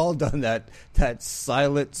 we've all done that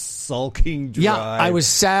silent, sulking drive. Yeah, I was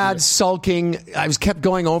sad, sulking. I was kept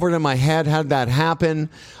going over it in my head. How did that happen?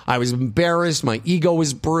 I was embarrassed. My ego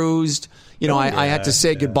was bruised. You know, I had to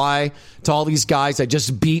say goodbye to all these guys I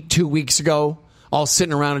just beat 2 weeks ago, all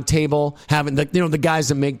sitting around a table, having the guys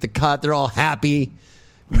that make the cut. They're all happy,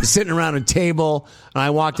 sitting around a table. And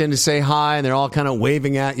I walked in to say hi, and they're all kind of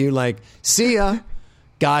waving at you like, see ya,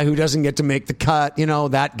 guy who doesn't get to make the cut. You know,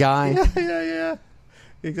 that guy. Yeah.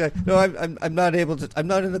 Exactly. No, I'm not able to. I'm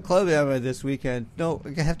not in the club this weekend. No,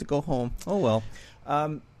 I have to go home. Oh well.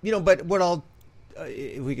 You know, but what I'll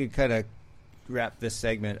if we could kind of wrap this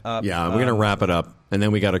segment up. Yeah, we're gonna wrap it up, and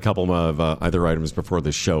then we got a couple of other items before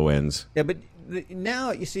the show ends. Yeah, but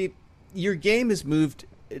now you see, your game has moved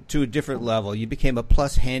to a different level. You became a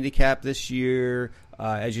plus handicap this year,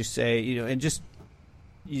 as you say. You know, and just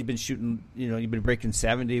you've been shooting. You know, you've been breaking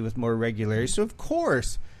 70 with more regularity. So of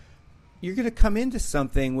course, you're going to come into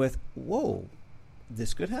something with, whoa,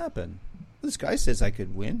 this could happen. This guy says I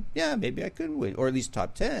could win. Yeah, maybe I could win, or at least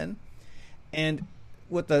top 10. And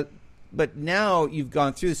but now you've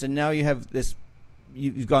gone through this, and now you have this.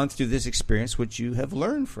 You've gone through this experience, which you have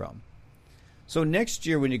learned from. So next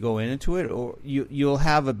year, when you go into it, or you'll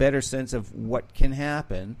have a better sense of what can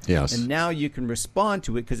happen. Yes. And now you can respond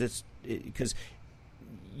to it because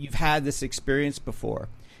you've had this experience before.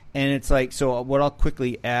 And it's like, so what I'll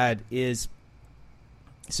quickly add is,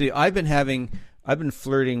 see, I've been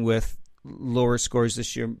flirting with lower scores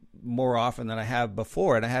this year more often than I have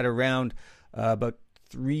before. And I had a round about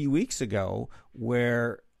 3 weeks ago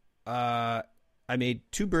where I made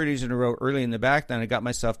 2 birdies in a row early in the back, then I got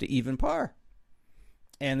myself to even par.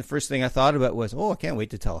 And the first thing I thought about was, I can't wait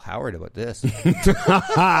to tell Howard about this.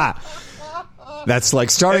 That's like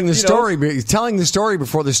starting the story, telling the story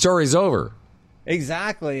before the story's over.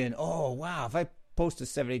 Exactly. And, wow, if I post a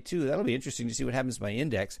 72, that'll be interesting to see what happens to my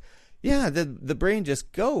index. Yeah, the brain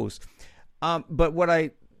just goes. But what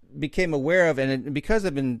I became aware of, and because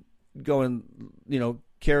I've been going,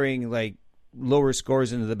 carrying like lower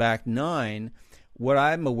scores into the back 9, what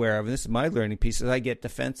I'm aware of, and this is my learning piece, is I get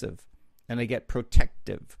defensive and I get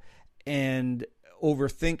protective and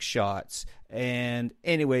overthink shots. And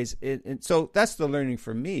anyways, and so that's the learning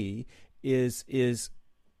for me is,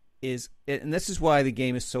 and this is why the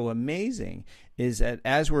game is so amazing, is that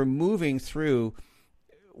as we're moving through,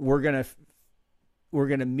 we're gonna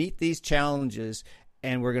meet these challenges,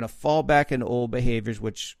 and we're gonna fall back into old behaviors,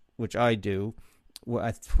 which I do,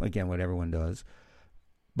 again, what everyone does.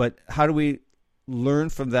 But how do we learn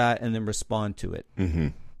from that and then respond to it? Mm-hmm.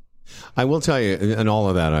 I will tell you, and all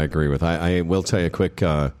of that I agree with. I will tell you a quick.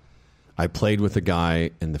 I played with a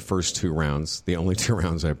guy in the first 2 rounds, the only 2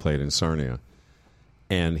 rounds I played in Sarnia.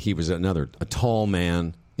 And he was a tall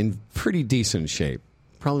man in pretty decent shape,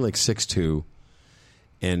 probably like 6'2",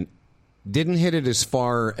 and didn't hit it as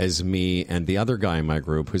far as me and the other guy in my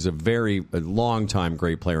group, who's a long-time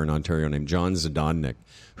great player in Ontario named John Zdodnik,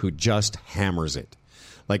 who just hammers it.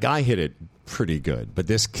 Like, I hit it pretty good, but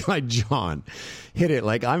this guy, John, hit it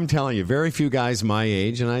like, I'm telling you, very few guys my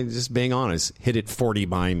age, and I'm just being honest, hit it 40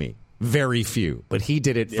 by me. Very few, but he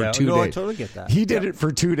did it for 2 days. No, I totally get that. He did it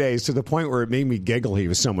for 2 days to the point where it made me giggle. He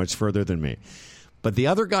was so much further than me. But the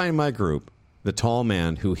other guy in my group, the tall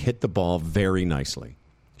man who hit the ball very nicely,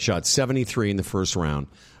 shot 73 in the first round,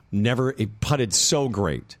 it putted so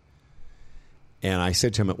great. And I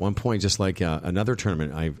said to him at one point, just like another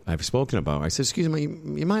tournament I've spoken about, I said, excuse me,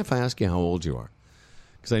 you mind if I ask you how old you are?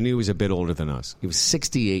 Because I knew he was a bit older than us. He was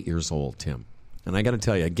 68 years old, Tim. And I got to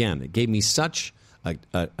tell you, again, it gave me such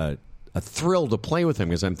a thrill to play with him,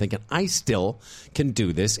 because I'm thinking, I still can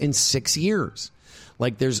do this in 6 years.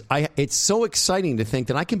 Like, it's so exciting to think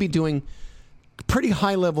that I can be doing pretty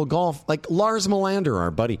high-level golf, like Lars Melander,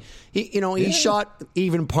 our buddy. He shot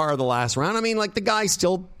even par the last round. I mean, like, the guy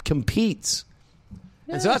still competes.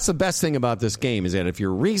 Yeah. And so that's the best thing about this game, is that if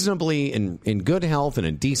you're reasonably in good health and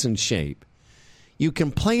in decent shape, you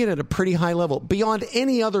can play it at a pretty high level beyond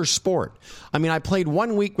any other sport. I mean, I played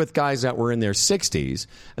 1 week with guys that were in their 60s,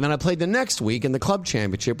 and then I played the next week in the club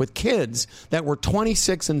championship with kids that were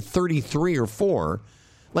 26 and 33 or 4.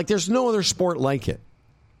 Like, there's no other sport like it.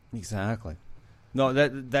 Exactly. No,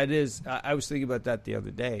 that is. I was thinking about that the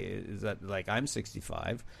other day. Is that, like, I'm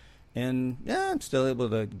 65, and I'm still able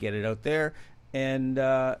to get it out there and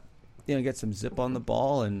get some zip on the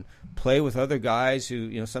ball and play with other guys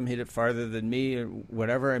who some hit it farther than me or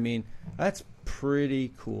whatever. I mean, that's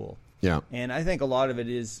pretty cool. Yeah. And I think a lot of it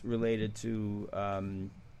is related to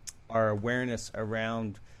our awareness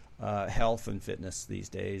around health and fitness these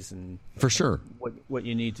days, and For sure. what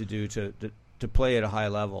you need to do to play at a high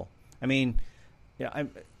level. I mean,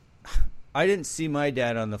 I didn't see my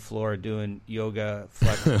dad on the floor doing yoga,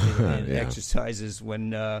 and exercises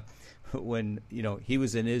when he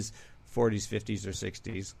was in his 40s, 50s, or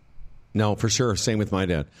 60s. No, for sure. Same with my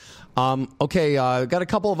dad. Okay, got a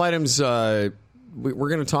couple of items. We're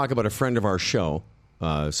going to talk about a friend of our show,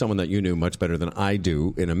 someone that you knew much better than I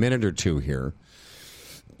do, in a minute or two here.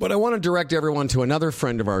 But I want to direct everyone to another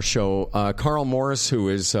friend of our show, Carl Morris, who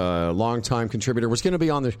is a longtime contributor. Was going to be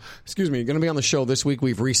on the show this week.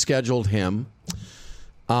 We've rescheduled him.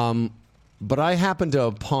 But I happened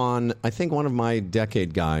upon, I think one of my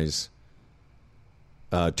decade guys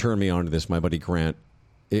turned me on to this, my buddy Grant.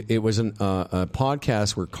 It was a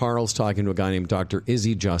podcast where Carl's talking to a guy named Dr.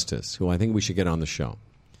 Izzy Justice, who I think we should get on the show.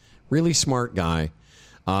 Really smart guy.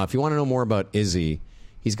 If you want to know more about Izzy,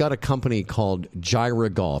 he's got a company called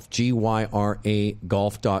Gyra Golf, Gyra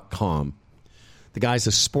golf.com. The guy's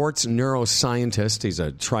a sports neuroscientist. He's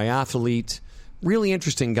a triathlete. Really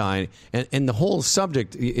interesting guy. And the whole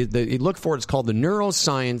subject, you look for it's called the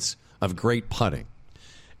neuroscience of great putting.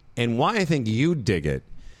 And why I think you dig it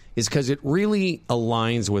is because it really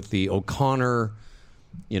aligns with the O'Connor,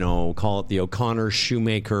 call it the O'Connor,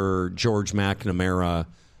 Shoemaker, George McNamara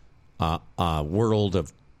world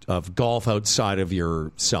of golf outside of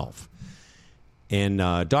yourself. And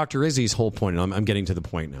Dr. Izzy's whole point, and I'm getting to the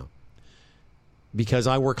point now, because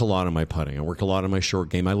I work a lot on my putting. I work a lot on my short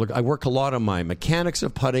game. I work a lot on my mechanics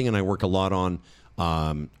of putting, and I work a lot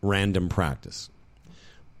on random practice.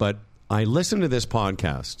 But I listened to this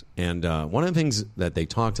podcast, and one of the things that they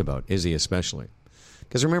talked about, Izzy especially,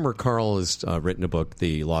 because remember, Carl has written a book,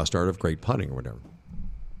 The Lost Art of Great Putting or whatever.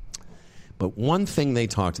 But one thing they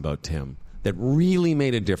talked about, Tim, that really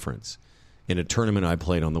made a difference in a tournament I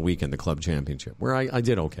played on the weekend, the club championship, where I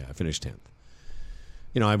did okay. I finished 10th.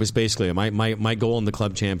 I was basically, my goal in the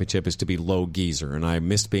club championship is to be low geezer, and I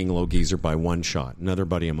missed being low geezer by one shot. Another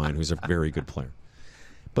buddy of mine who's a very good player.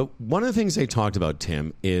 But one of the things they talked about,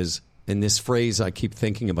 Tim, is, and this phrase I keep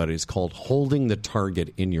thinking about it, is called holding the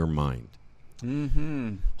target in your mind.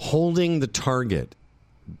 Mm-hmm. Holding the target,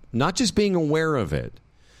 not just being aware of it.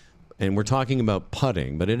 And we're talking about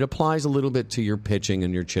putting, but it applies a little bit to your pitching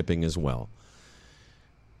and your chipping as well.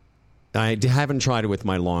 I haven't tried it with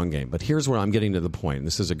my long game, but here's where I'm getting to the point. And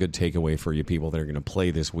this is a good takeaway for you people that are going to play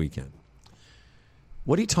this weekend.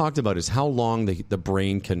 What he talked about is how long the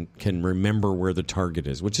brain can remember where the target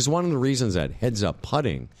is, which is one of the reasons that heads-up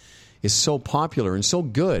putting is so popular and so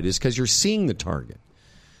good, is because you're seeing the target.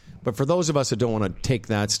 But for those of us that don't want to take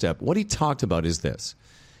that step, what he talked about is this.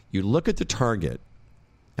 You look at the target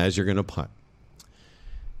as you're going to putt,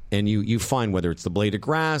 and you find whether it's the blade of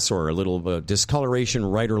grass or a little discoloration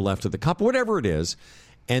right or left of the cup, whatever it is,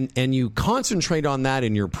 and you concentrate on that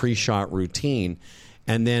in your pre-shot routine,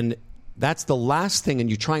 and then that's the last thing, and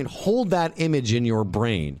you try and hold that image in your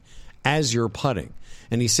brain as you're putting.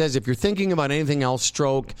 And he says if you're thinking about anything else,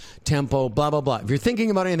 stroke, tempo, blah, blah, blah, if you're thinking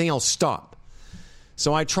about anything else, stop.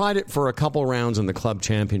 So I tried it for a couple rounds in the club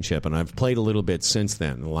championship, and I've played a little bit since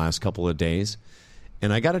then, the last couple of days.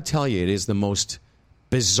 And I got to tell you, it is the most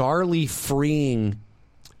bizarrely freeing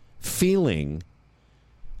feeling.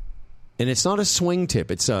 And it's not a swing tip.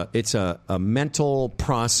 It's a mental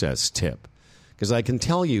process tip. Because I can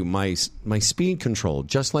tell you my speed control,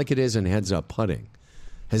 just like it is in heads-up putting,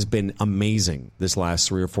 has been amazing this last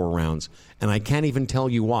 3 or 4 rounds. And I can't even tell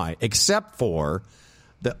you why, except for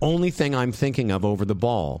the only thing I'm thinking of over the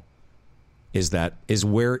ball is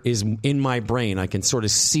where is in my brain I can sort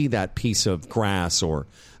of see that piece of grass or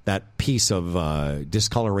that piece of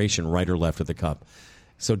discoloration right or left of the cup.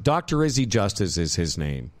 So Dr. Izzy Justice is his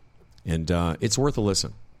name, and it's worth a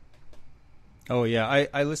listen. Oh, yeah.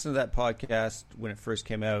 I listened to that podcast when it first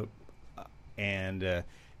came out, and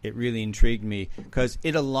it really intrigued me because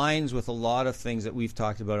it aligns with a lot of things that we've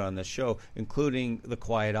talked about on the show, including the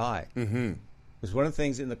quiet eye. Mm-hmm. Because one of the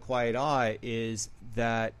things in the quiet eye is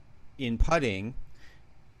that in putting,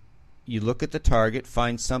 you look at the target,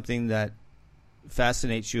 find something that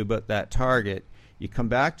fascinates you about that target, you come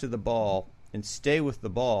back to the ball and stay with the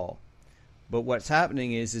ball. But what's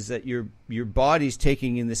happening is that your body's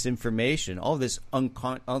taking in this information, all this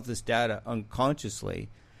data unconsciously,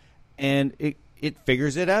 and it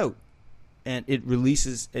figures it out, and it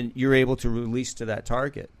releases, and you're able to release to that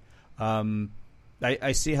target.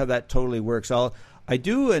 I see how that totally works. I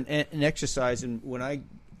do an exercise, and when I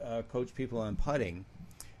coach people on putting,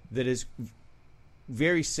 that is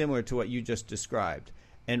very similar to what you just described.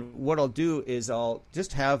 And what I'll do is I'll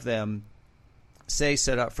just have them, say,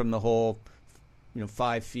 set up from the hole,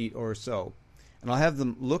 5 feet or so. And I'll have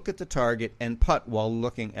them look at the target and putt while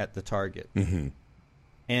looking at the target. Mm-hmm.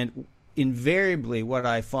 And invariably what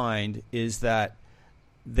I find is that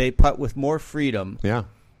they putt with more freedom. Yeah.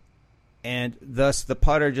 And thus the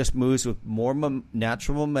putter just moves with more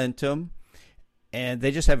natural momentum. And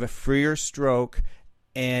they just have a freer stroke.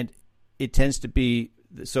 And it tends to be,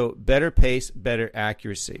 so better pace, better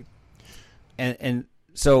accuracy. And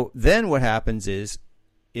so then what happens is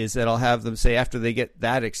that I'll have them say, after they get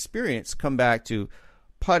that experience, come back to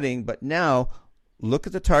putting, but now look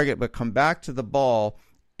at the target, but come back to the ball.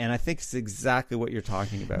 And I think it's exactly what you're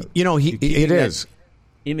talking about. It is.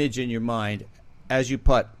 Image in your mind as you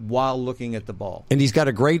putt while looking at the ball. And he's got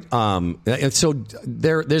a great. And so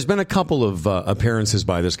there's been a couple of appearances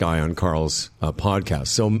by this guy on Carl's podcast.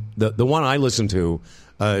 So the one I listened to,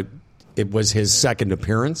 it was his second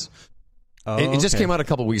appearance. Oh, it just okay. came out a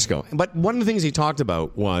couple weeks ago. But one of the things he talked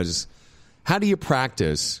about was, how do you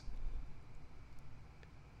practice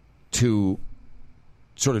to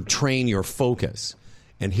sort of train your focus?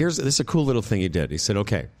 And this is a cool little thing he did. He said,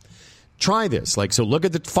 okay, try this. So look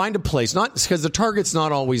at find a place, not because the target's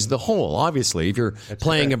not always the hole, obviously, if you're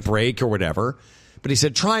playing a break or whatever. But he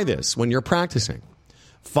said, try this when you're practicing.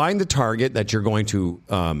 Find the target that you're going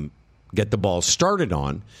to get the ball started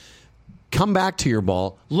on. Come back to your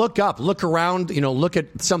ball, look up, look around, look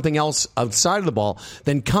at something else outside of the ball,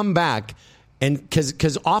 then come back, and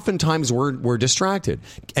because oftentimes we're distracted.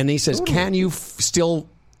 And he says, can you still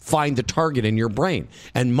find the target in your brain?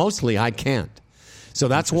 And mostly I can't. So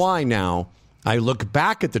that's why now I look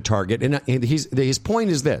back at the target, and his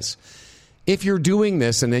point is this. If you're doing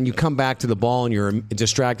this and then you come back to the ball and you're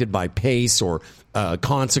distracted by pace or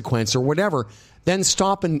consequence or whatever, then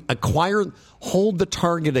stop and hold the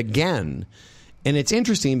target again. And it's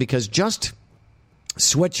interesting because just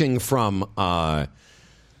switching from, a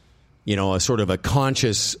sort of a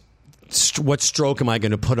conscious, what stroke am I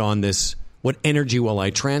going to put on this? What energy will I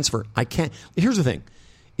transfer? I can't. Here's the thing.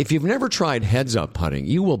 If you've never tried heads-up putting,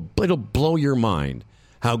 it'll blow your mind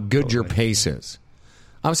how good your pace is.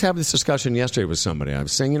 I was having this discussion yesterday with somebody. I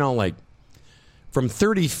was saying, from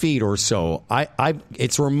 30 feet or so,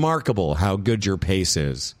 it's remarkable how good your pace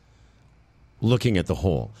is looking at the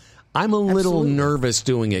hole. I'm a little nervous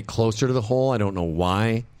doing it closer to the hole. I don't know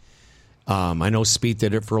why. I know Spieth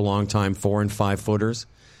did it for a long time, 4 and 5 footers.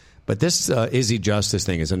 But this Izzy Justice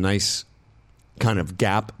thing is a nice kind of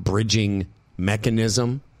gap bridging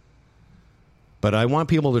mechanism. But I want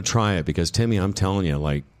people to try it because, Timmy, I'm telling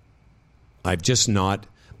you, I've just not...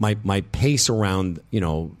 My pace around,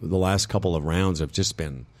 the last couple of rounds have just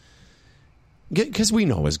been... Because we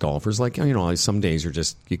know as golfers, some days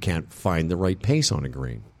you can't find the right pace on a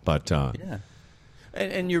green. But yeah,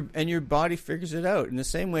 and your body figures it out in the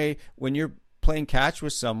same way when you're playing catch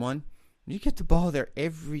with someone, you get the ball there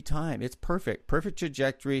every time. It's perfect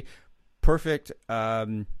trajectory, perfect.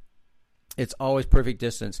 It's always perfect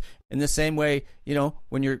distance. In the same way,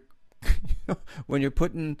 when you're you're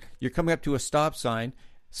coming up to a stop sign.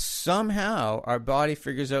 Somehow our body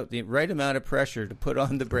figures out the right amount of pressure to put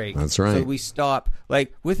on the brake. That's right. So we stop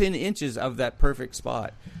within inches of that perfect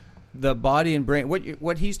spot. The body and brain,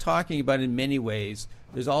 what he's talking about in many ways,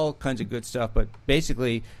 there's all kinds of good stuff, but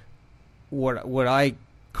basically what I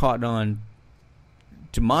caught on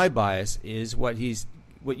to my bias is what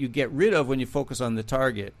you get rid of when you focus on the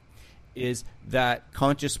target is that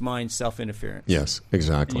conscious mind self-interference. Yes,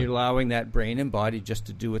 exactly. And you're allowing that brain and body just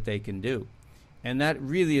to do what they can do. And that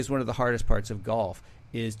really is one of the hardest parts of golf,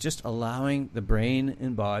 is just allowing the brain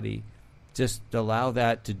and body, just allow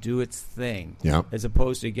that to do its thing, as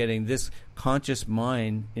opposed to getting this conscious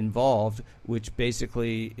mind involved, which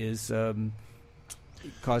basically is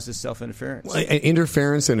causes self-interference. Well,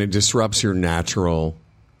 interference, and it disrupts your natural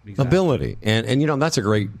ability. And that's a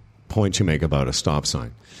great point you make about a stop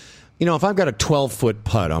sign. If I've got a 12-foot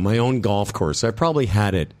putt on my own golf course, I probably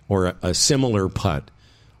had it, or a similar putt,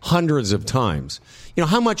 hundreds of times.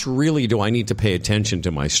 How much really do I need to pay attention to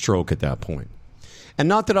my stroke at that point? And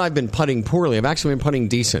not that I've been putting poorly. I've actually been putting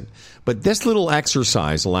decent. But this little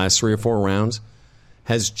exercise, the last 3 or 4 rounds,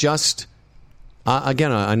 has just,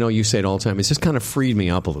 again, I know you say it all the time, it's just kind of freed me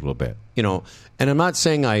up a little bit. And I'm not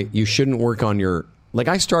saying you shouldn't work on your...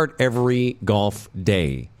 I start every golf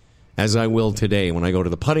day, as I will today when I go to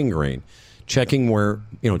the putting green, checking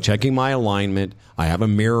my alignment. I have a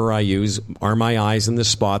mirror I use. Are my eyes in the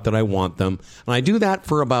spot that I want them? And I do that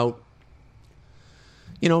for about,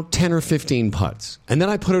 10 or 15 putts. And then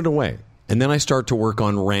I put it away. And then I start to work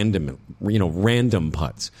on random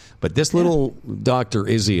putts. But this little Dr.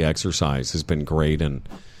 Izzy exercise has been great. And,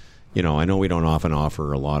 I know we don't often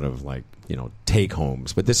offer a lot of take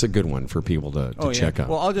homes, but this is a good one for people to check out.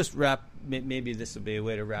 Well, I'll just wrap. Maybe this will be a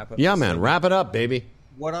way to wrap up. Yeah, man. Wrap it up, baby.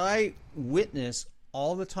 What I witness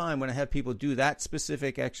all the time when I have people do that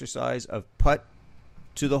specific exercise of putt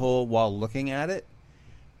to the hole while looking at it,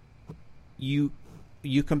 you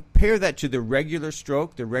compare that to the regular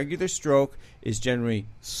stroke. The regular stroke is generally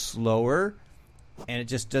slower, and it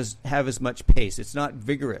just doesn't have as much pace. It's not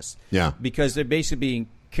vigorous. Yeah. Because they're basically being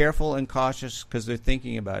careful and cautious because they're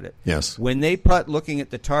thinking about it. Yes. When they putt looking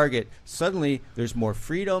at the target, suddenly there's more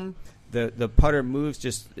freedom. The putter moves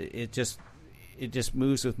it just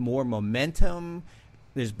moves with more momentum.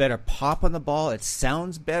 There's better pop on the ball. It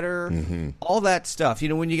sounds better. Mm-hmm. All that stuff.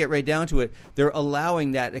 When you get right down to it, they're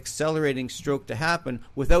allowing that accelerating stroke to happen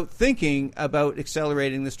without thinking about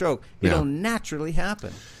accelerating the stroke. It'll naturally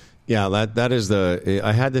happen. Yeah, that is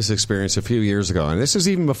I had this experience a few years ago, and this is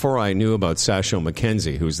even before I knew about Sasho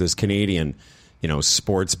McKenzie, who's this Canadian,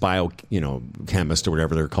 sports chemist or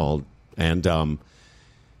whatever they're called, and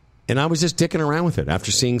I was just dicking around with it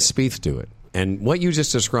after seeing Spieth do it. And what you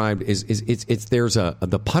just described is there's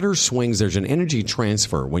the putter swings. There's an energy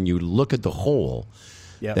transfer when you look at the hole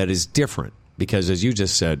that is different because, as you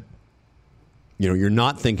just said, you're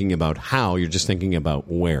not thinking about how, you're just thinking about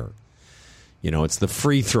where. It's the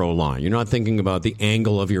free throw line. You're not thinking about the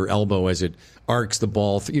angle of your elbow as it arcs the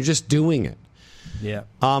ball. You're just doing it. Yeah.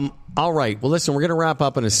 All right. Well, listen, we're going to wrap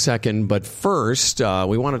up in a second, but first,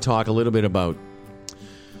 we want to talk a little bit about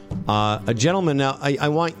a gentleman. Now, I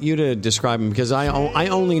want you to describe him because I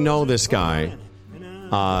only know this guy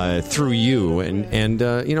through you,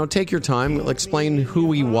 and take your time, explain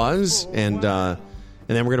who he was, and then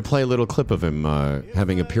we're going to play a little clip of him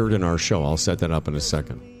having appeared in our show. I'll set that up in a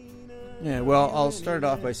second. Yeah, well, I'll start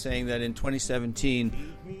off by saying that in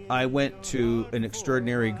 2017, I went to an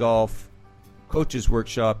extraordinary golf coaches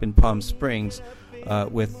workshop in Palm Springs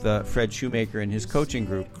with Fred Shoemaker and his coaching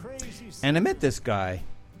group, and I met this guy,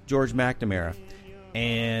 George McNamara,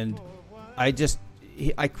 and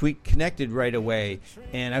we connected right away,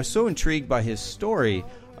 and I was so intrigued by his story.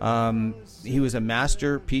 He was a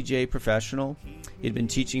master PGA professional. He'd been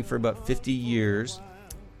teaching for about 50 years,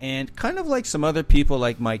 and kind of like some other people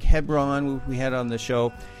like Mike Hebron, who we had on the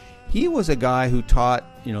show, he was a guy who taught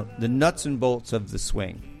the nuts and bolts of the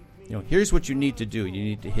swing. Here's what you need to do. You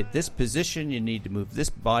need to hit this position. You need to move this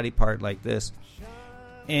body part like this.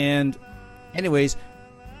 And anyways,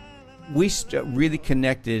 we really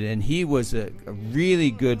connected, and he was a really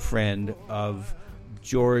good friend of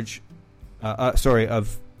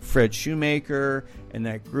of Fred Shoemaker and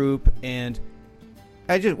that group, and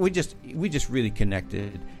we just really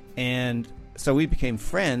connected, and so we became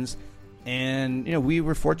friends, and we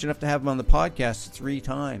were fortunate enough to have him on the podcast 3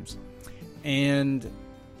 times, and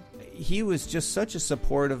he was just such a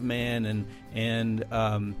supportive man, and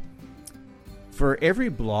for every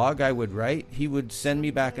blog I would write, he would send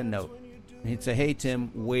me back a note. He'd say, "Hey, Tim,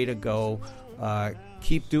 way to go.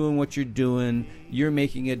 Keep doing what you're doing. You're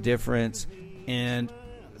making a difference." And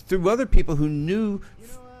through other people who knew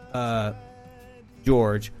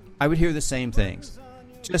George, I would hear the same things.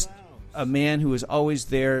 Just a man who was always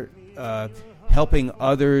there, helping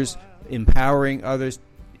others, empowering others,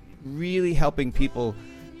 really helping people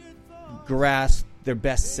grasp their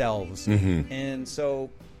best selves. Mm-hmm. And so,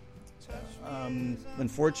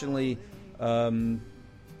 unfortunately, a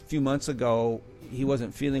few months ago, he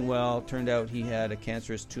wasn't feeling well. Turned out he had a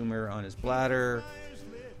cancerous tumor on his bladder.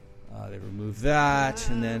 They removed that,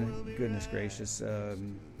 and then, goodness gracious,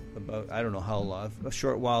 about, I don't know how long, a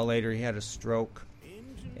short while later, he had a stroke,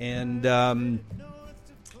 and then,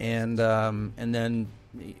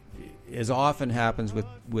 as often happens with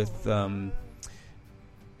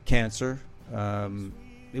cancer,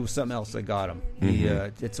 it was something else that got him. Mm-hmm. He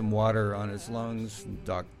had some water on his lungs. And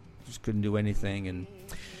doc just couldn't do anything, and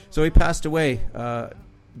so he passed away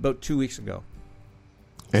about 2 weeks ago.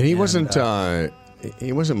 And he wasn't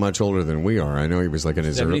much older than we are. I know he was like in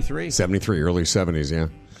his 73, early 70s. Yeah.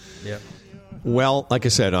 Yep. Well, like I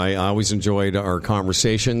said, I always enjoyed our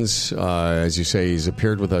conversations. As you say, he's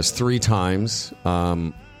appeared with us 3 times.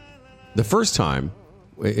 The first time,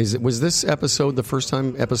 was this episode the first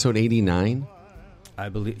time, episode 89? I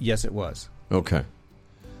believe, yes, it was. Okay.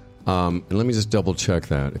 And let me just double check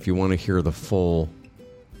that. If you want to hear the full,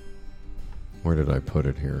 where did I put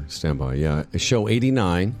it here? Stand by. Yeah, show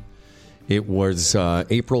 89. It was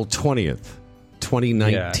April 20th,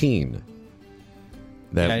 2019.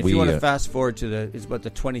 Yeah. If you want to fast forward to it's about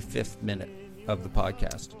the 25th minute of the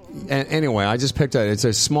podcast. And anyway, I just picked out. It's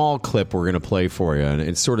a small clip we're going to play for you, and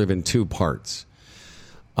it's sort of in two parts.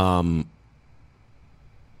 The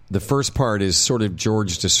first part is sort of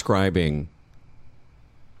George describing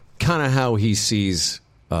kind of how he sees,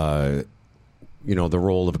 the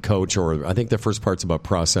role of a coach, or I think the first part's about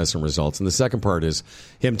process and results. And the second part is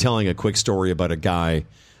him telling a quick story about a guy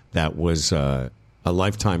that was a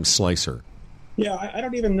lifetime slicer. Yeah, I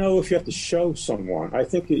don't even know if you have to show someone. I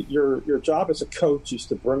think that your job as a coach is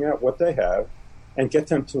to bring out what they have and get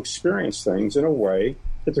them to experience things in a way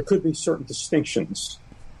that there could be certain distinctions.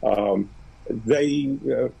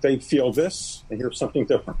 They feel this, and here's something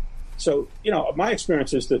different. So, my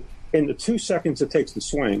experience is that in the 2 seconds it takes to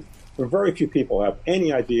swing, very few people have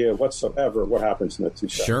any idea whatsoever what happens in the 2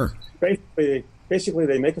 seconds. Sure. Basically,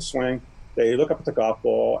 they make a swing, they look up at the golf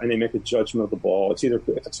ball, and they make a judgment of the ball. It's either,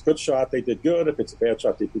 if it's a good shot, they did good. If it's a bad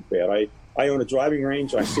shot, they did bad. I own a driving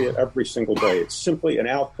range. I see it every single day. It's simply an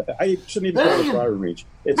outcome. I shouldn't even call it a driving range.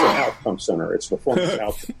 It's an outcome center. It's performance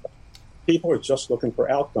outcome. People are just looking for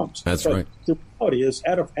outcomes. That's but right. The reality is,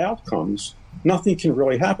 out of outcomes, nothing can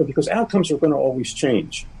really happen because outcomes are going to always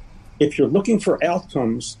change. If you're looking for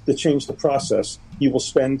outcomes to change the process, you will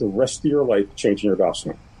spend the rest of your life changing your golf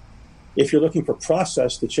swing. If you're looking for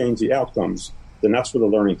process to change the outcomes, then that's where the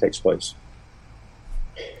learning takes place.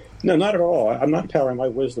 No, not at all. I'm not empowering my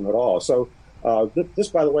wisdom at all. So this,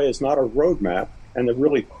 by the way, is not a roadmap. And the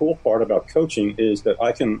really cool part about coaching is that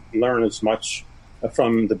I can learn as much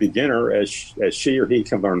from the beginner as she or he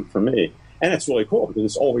can learn from me. And it's really cool because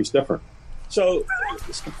it's always different. So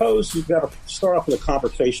suppose you've got to start off with a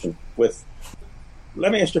conversation with,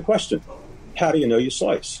 let me ask you a question. How do you know you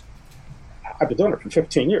slice? I've been doing it for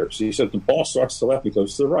 15 years. He said, the ball starts to the left, it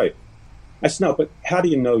goes to the right. I said, no, but how do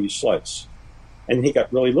you know you slice? And he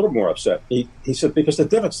got really a little more upset. He said, because the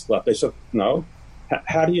divot's left. I said, no.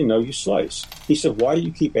 How do you know you slice? He said, why do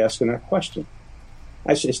you keep asking that question?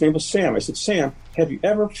 I said, his name was Sam. I said, Sam, have you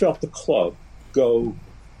ever felt the club go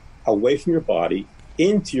away from your body,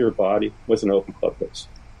 into your body with an open club face?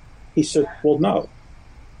 He said, well, no.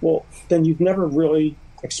 Well, then you've never really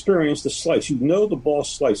experienced the slice. You know the ball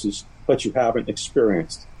slices, but you haven't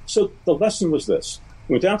experienced. So the lesson was this.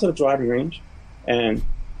 We went down to the driving range, and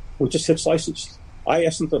we just hit slices. I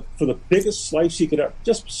asked him for the biggest slice he could have.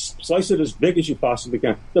 Just slice it as big as you possibly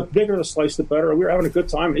can. The bigger the slice, the better. We were having a good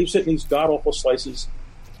time. He was hitting these god-awful slices.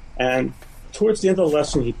 And towards the end of the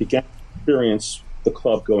lesson, he began to experience the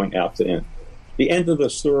club going out to in. The end of the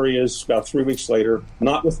story is about 3 weeks later,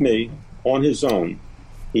 not with me, on his own,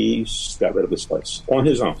 he got rid of this slice. On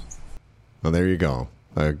his own. Well, there you go.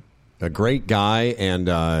 A great guy,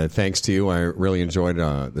 and thanks to you, I really enjoyed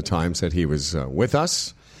the times that he was with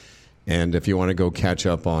us. And if you want to go catch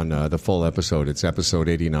up on the full episode, it's episode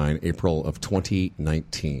 89, April of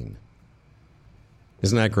 2019.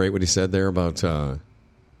 Isn't that great what he said there about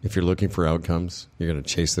if you're looking for outcomes, you're going to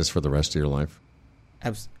chase this for the rest of your life?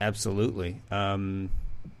 Absolutely.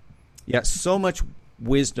 Yeah, so much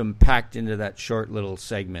wisdom packed into that short little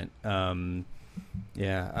segment. I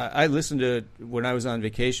listened to, when I was on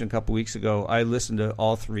vacation a couple weeks ago, I listened to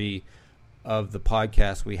all three of the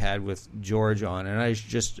podcasts we had with George on, and I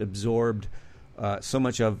just absorbed so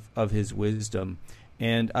much of his wisdom.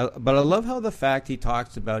 But I love how the fact he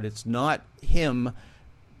talks about it's not him,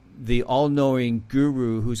 the all-knowing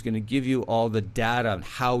guru, who's going to give you all the data on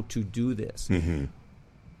how to do this. Mm-hmm.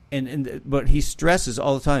 But he stresses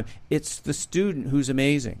all the time, it's the student who's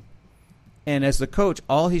amazing. And as the coach,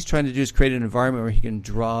 all he's trying to do is create an environment where he can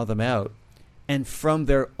draw them out. And from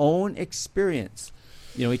their own experience,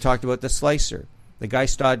 he talked about the slicer. The guy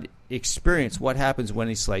started experience what happens when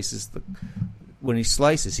he slices. When he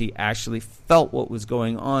slices, he actually felt what was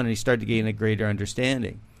going on, and he started to gain a greater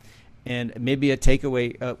understanding. And maybe a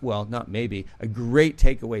takeaway, a great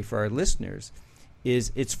takeaway for our listeners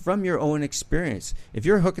is it's from your own experience. If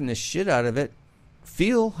you're hooking the shit out of it,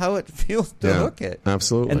 feel how it feels to hook it.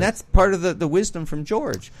 Absolutely. And that's part of the wisdom from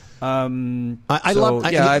George.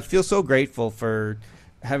 I feel so grateful for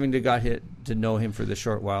having to know him for the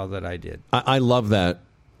short while that I did. I love that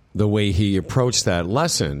the way he approached that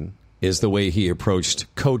lesson is the way he approached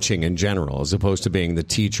coaching in general, as opposed to being the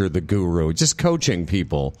teacher, the guru, just coaching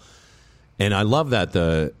people. And I love that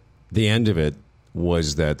the end of it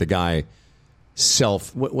was that the guy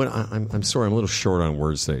I'm sorry, I'm a little short on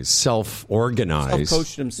words today. Self-organized.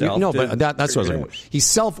 Self-coached himself. No, but that's what I was saying. He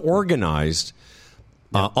self-organized.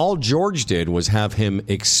 All George did was have him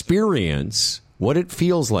experience what it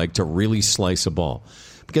feels like to really slice a ball.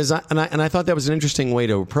 Because I thought that was an interesting way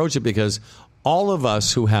to approach it, because all of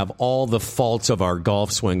us who have all the faults of our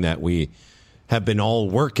golf swing that we have been all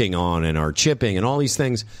working on and our chipping and all these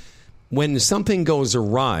things, when something goes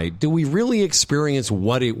awry, do we really experience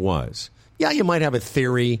what it was? Yeah, you might have a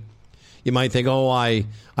theory. You might think, oh, I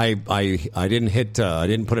didn't hit, I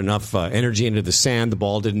didn't put enough energy into the sand. The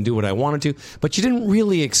ball didn't do what I wanted to. But you didn't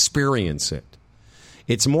really experience it.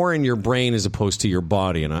 It's more in your brain as opposed to your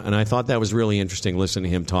body. And I thought that was really interesting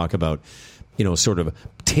listening to him talk about, sort of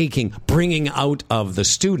bringing out of the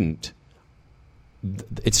student.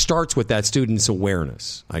 It starts with that student's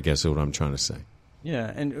awareness, I guess is what I'm trying to say.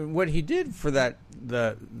 Yeah, and what he did for the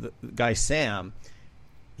guy Sam,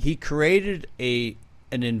 he created an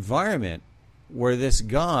environment where this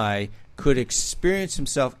guy could experience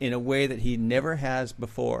himself in a way that he never has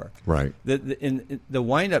before. Right. The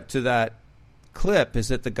wind up to that clip is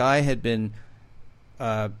that the guy had been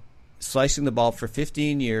slicing the ball for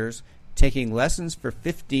 15 years, taking lessons for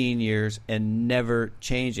 15 years, and never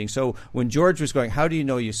changing. So when George was going, how do you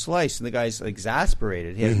know you slice? And the guy's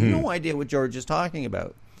exasperated. He has no idea what George is talking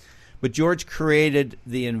about. But George created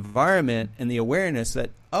the environment and the awareness that,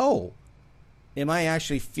 oh, am I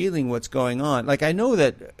actually feeling what's going on? Like, I know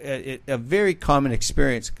that a very common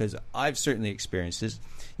experience, because I've certainly experienced this,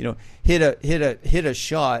 hit a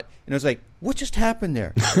shot, and it was like, what just happened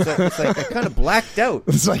there? It's like I kind of blacked out.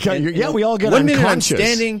 It's like, we all get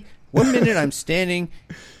unconscious. 1 minute I'm standing,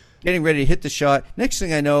 getting ready to hit the shot. Next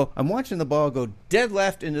thing I know, I'm watching the ball go dead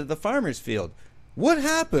left into the farmer's field. What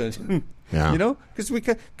happened? Yeah.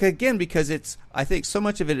 Because it's, I think so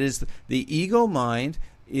much of it is the ego mind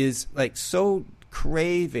is like so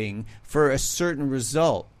craving for a certain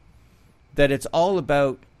result that it's all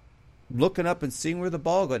about looking up and seeing where the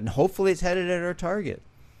ball goes, and hopefully it's headed at our target.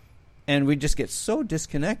 And we just get so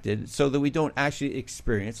disconnected so that we don't actually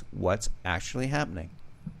experience what's actually happening.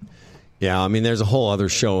 Yeah, I mean, there's a whole other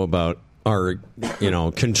show about our,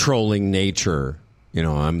 controlling nature.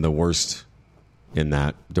 I'm the worst in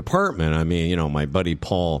that department. I mean, my buddy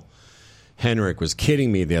Paul Henrik was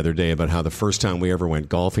kidding me the other day about how the first time we ever went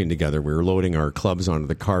golfing together, we were loading our clubs onto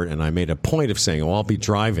the cart, and I made a point of saying, I'll be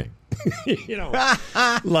driving.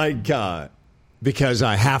 Because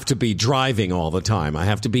I have to be driving all the time. I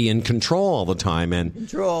have to be in control all the time. And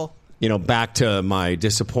control. Back to my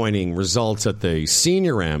disappointing results at the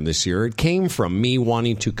Senior Am this year, it came from me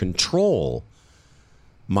wanting to control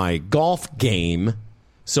my golf game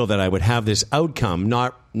so that I would have this outcome,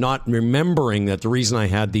 not remembering that the reason I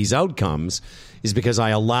had these outcomes is because I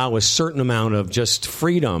allow a certain amount of just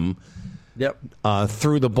freedom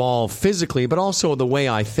through the ball physically, but also the way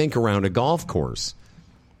I think around a golf course.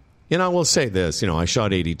 I will say this, I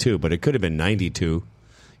shot 82, but it could have been 92.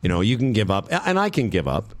 You can give up, and I can give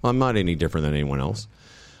up. I'm not any different than anyone else.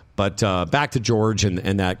 But back to George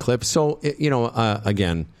and that clip. So,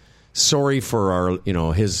 again, sorry for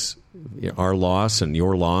our loss and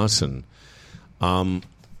your loss, and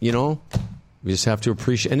we just have to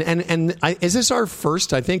appreciate. And is this our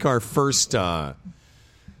first? I think our first.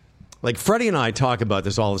 Like Freddie and I talk about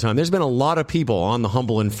this all the time. There's been a lot of people on the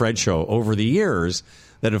Humble and Fred show over the years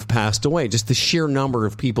that have passed away. Just the sheer number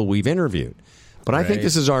of people we've interviewed. But I think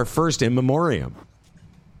this is our first in memoriam.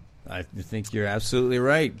 I think you're absolutely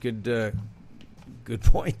right. Good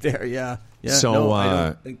point there. Yeah. So I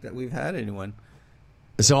don't think that we've had anyone.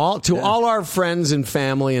 So all our friends and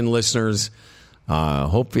family and listeners,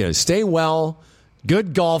 hope you stay well.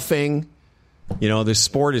 Good golfing. This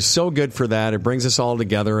sport is so good for that. It brings us all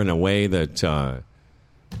together in a way that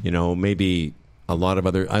maybe a lot of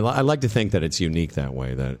other. I like to think that it's unique that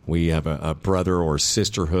way, that we have a brother or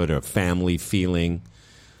sisterhood, a family feeling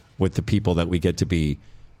with the people that we get to be.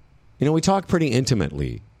 We talk pretty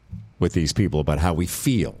intimately with these people about how we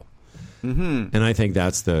feel, and I think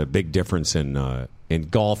that's the big difference in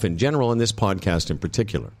golf in general, and this podcast in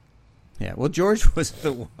particular. Yeah, well, George was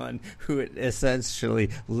the one who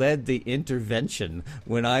essentially led the intervention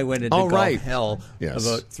when I went into golf hell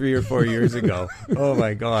about 3 or 4 years ago. Oh,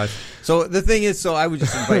 my gosh. So the thing is, I would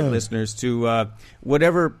just invite listeners to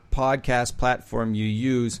whatever podcast platform you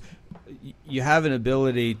use, you have an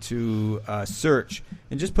ability to search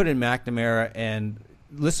and just put in McNamara and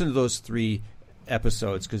listen to those 3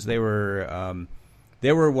 episodes because they were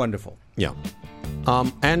wonderful. Yeah.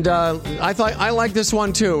 And I thought I like this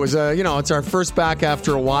one too. It was it's our first back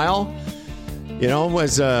after a while. It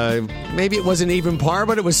was maybe it wasn't even par,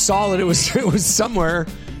 but it was solid. It was somewhere.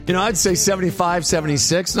 I'd say 75,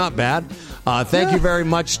 76, not bad. Thank you very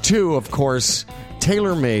much to, of course,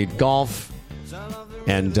 TaylorMade Golf.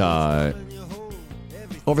 And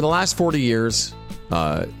over the last 40 years,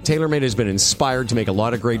 TaylorMade has been inspired to make a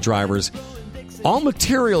lot of great drivers. All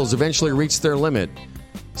materials eventually reach their limit.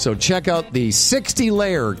 So check out the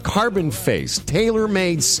 60-layer carbon-faced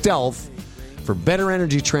TaylorMade Stealth For better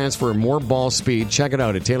energy transfer and more ball speed, check it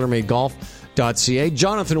out at TaylorMadeGolf.ca.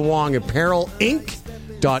 Jonathan Wong,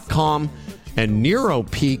 ApparelInc.com, and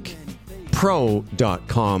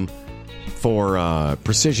NeuroPeakPro.com for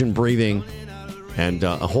precision breathing and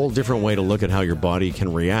a whole different way to look at how your body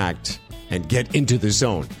can react and get into the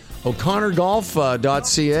zone.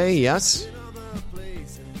 O'ConnorGolf.ca, yes?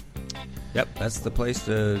 Yep, that's the place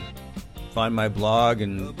to find my blog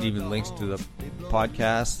and even links to the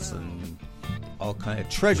podcasts and all kind of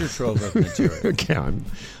treasure trove of material. Okay, I'm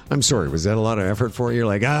sorry. Was that a lot of effort for you?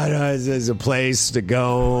 Like, there's a place to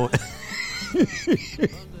go.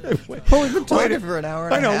 Well, we've been talking for an hour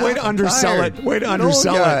and a half. I know. Way to undersell it. Way to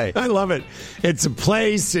undersell it. I love it. It's a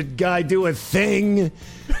place. A guy do a thing.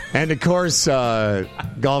 And, of course,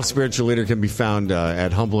 Golf Spiritual Leader can be found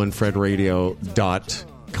at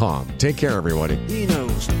humbleandfredradio.com. Take care, everybody. He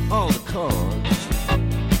knows all the chords.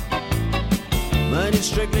 But it's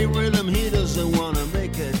strictly rhythm. He doesn't want to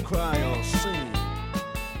make it cry or sing.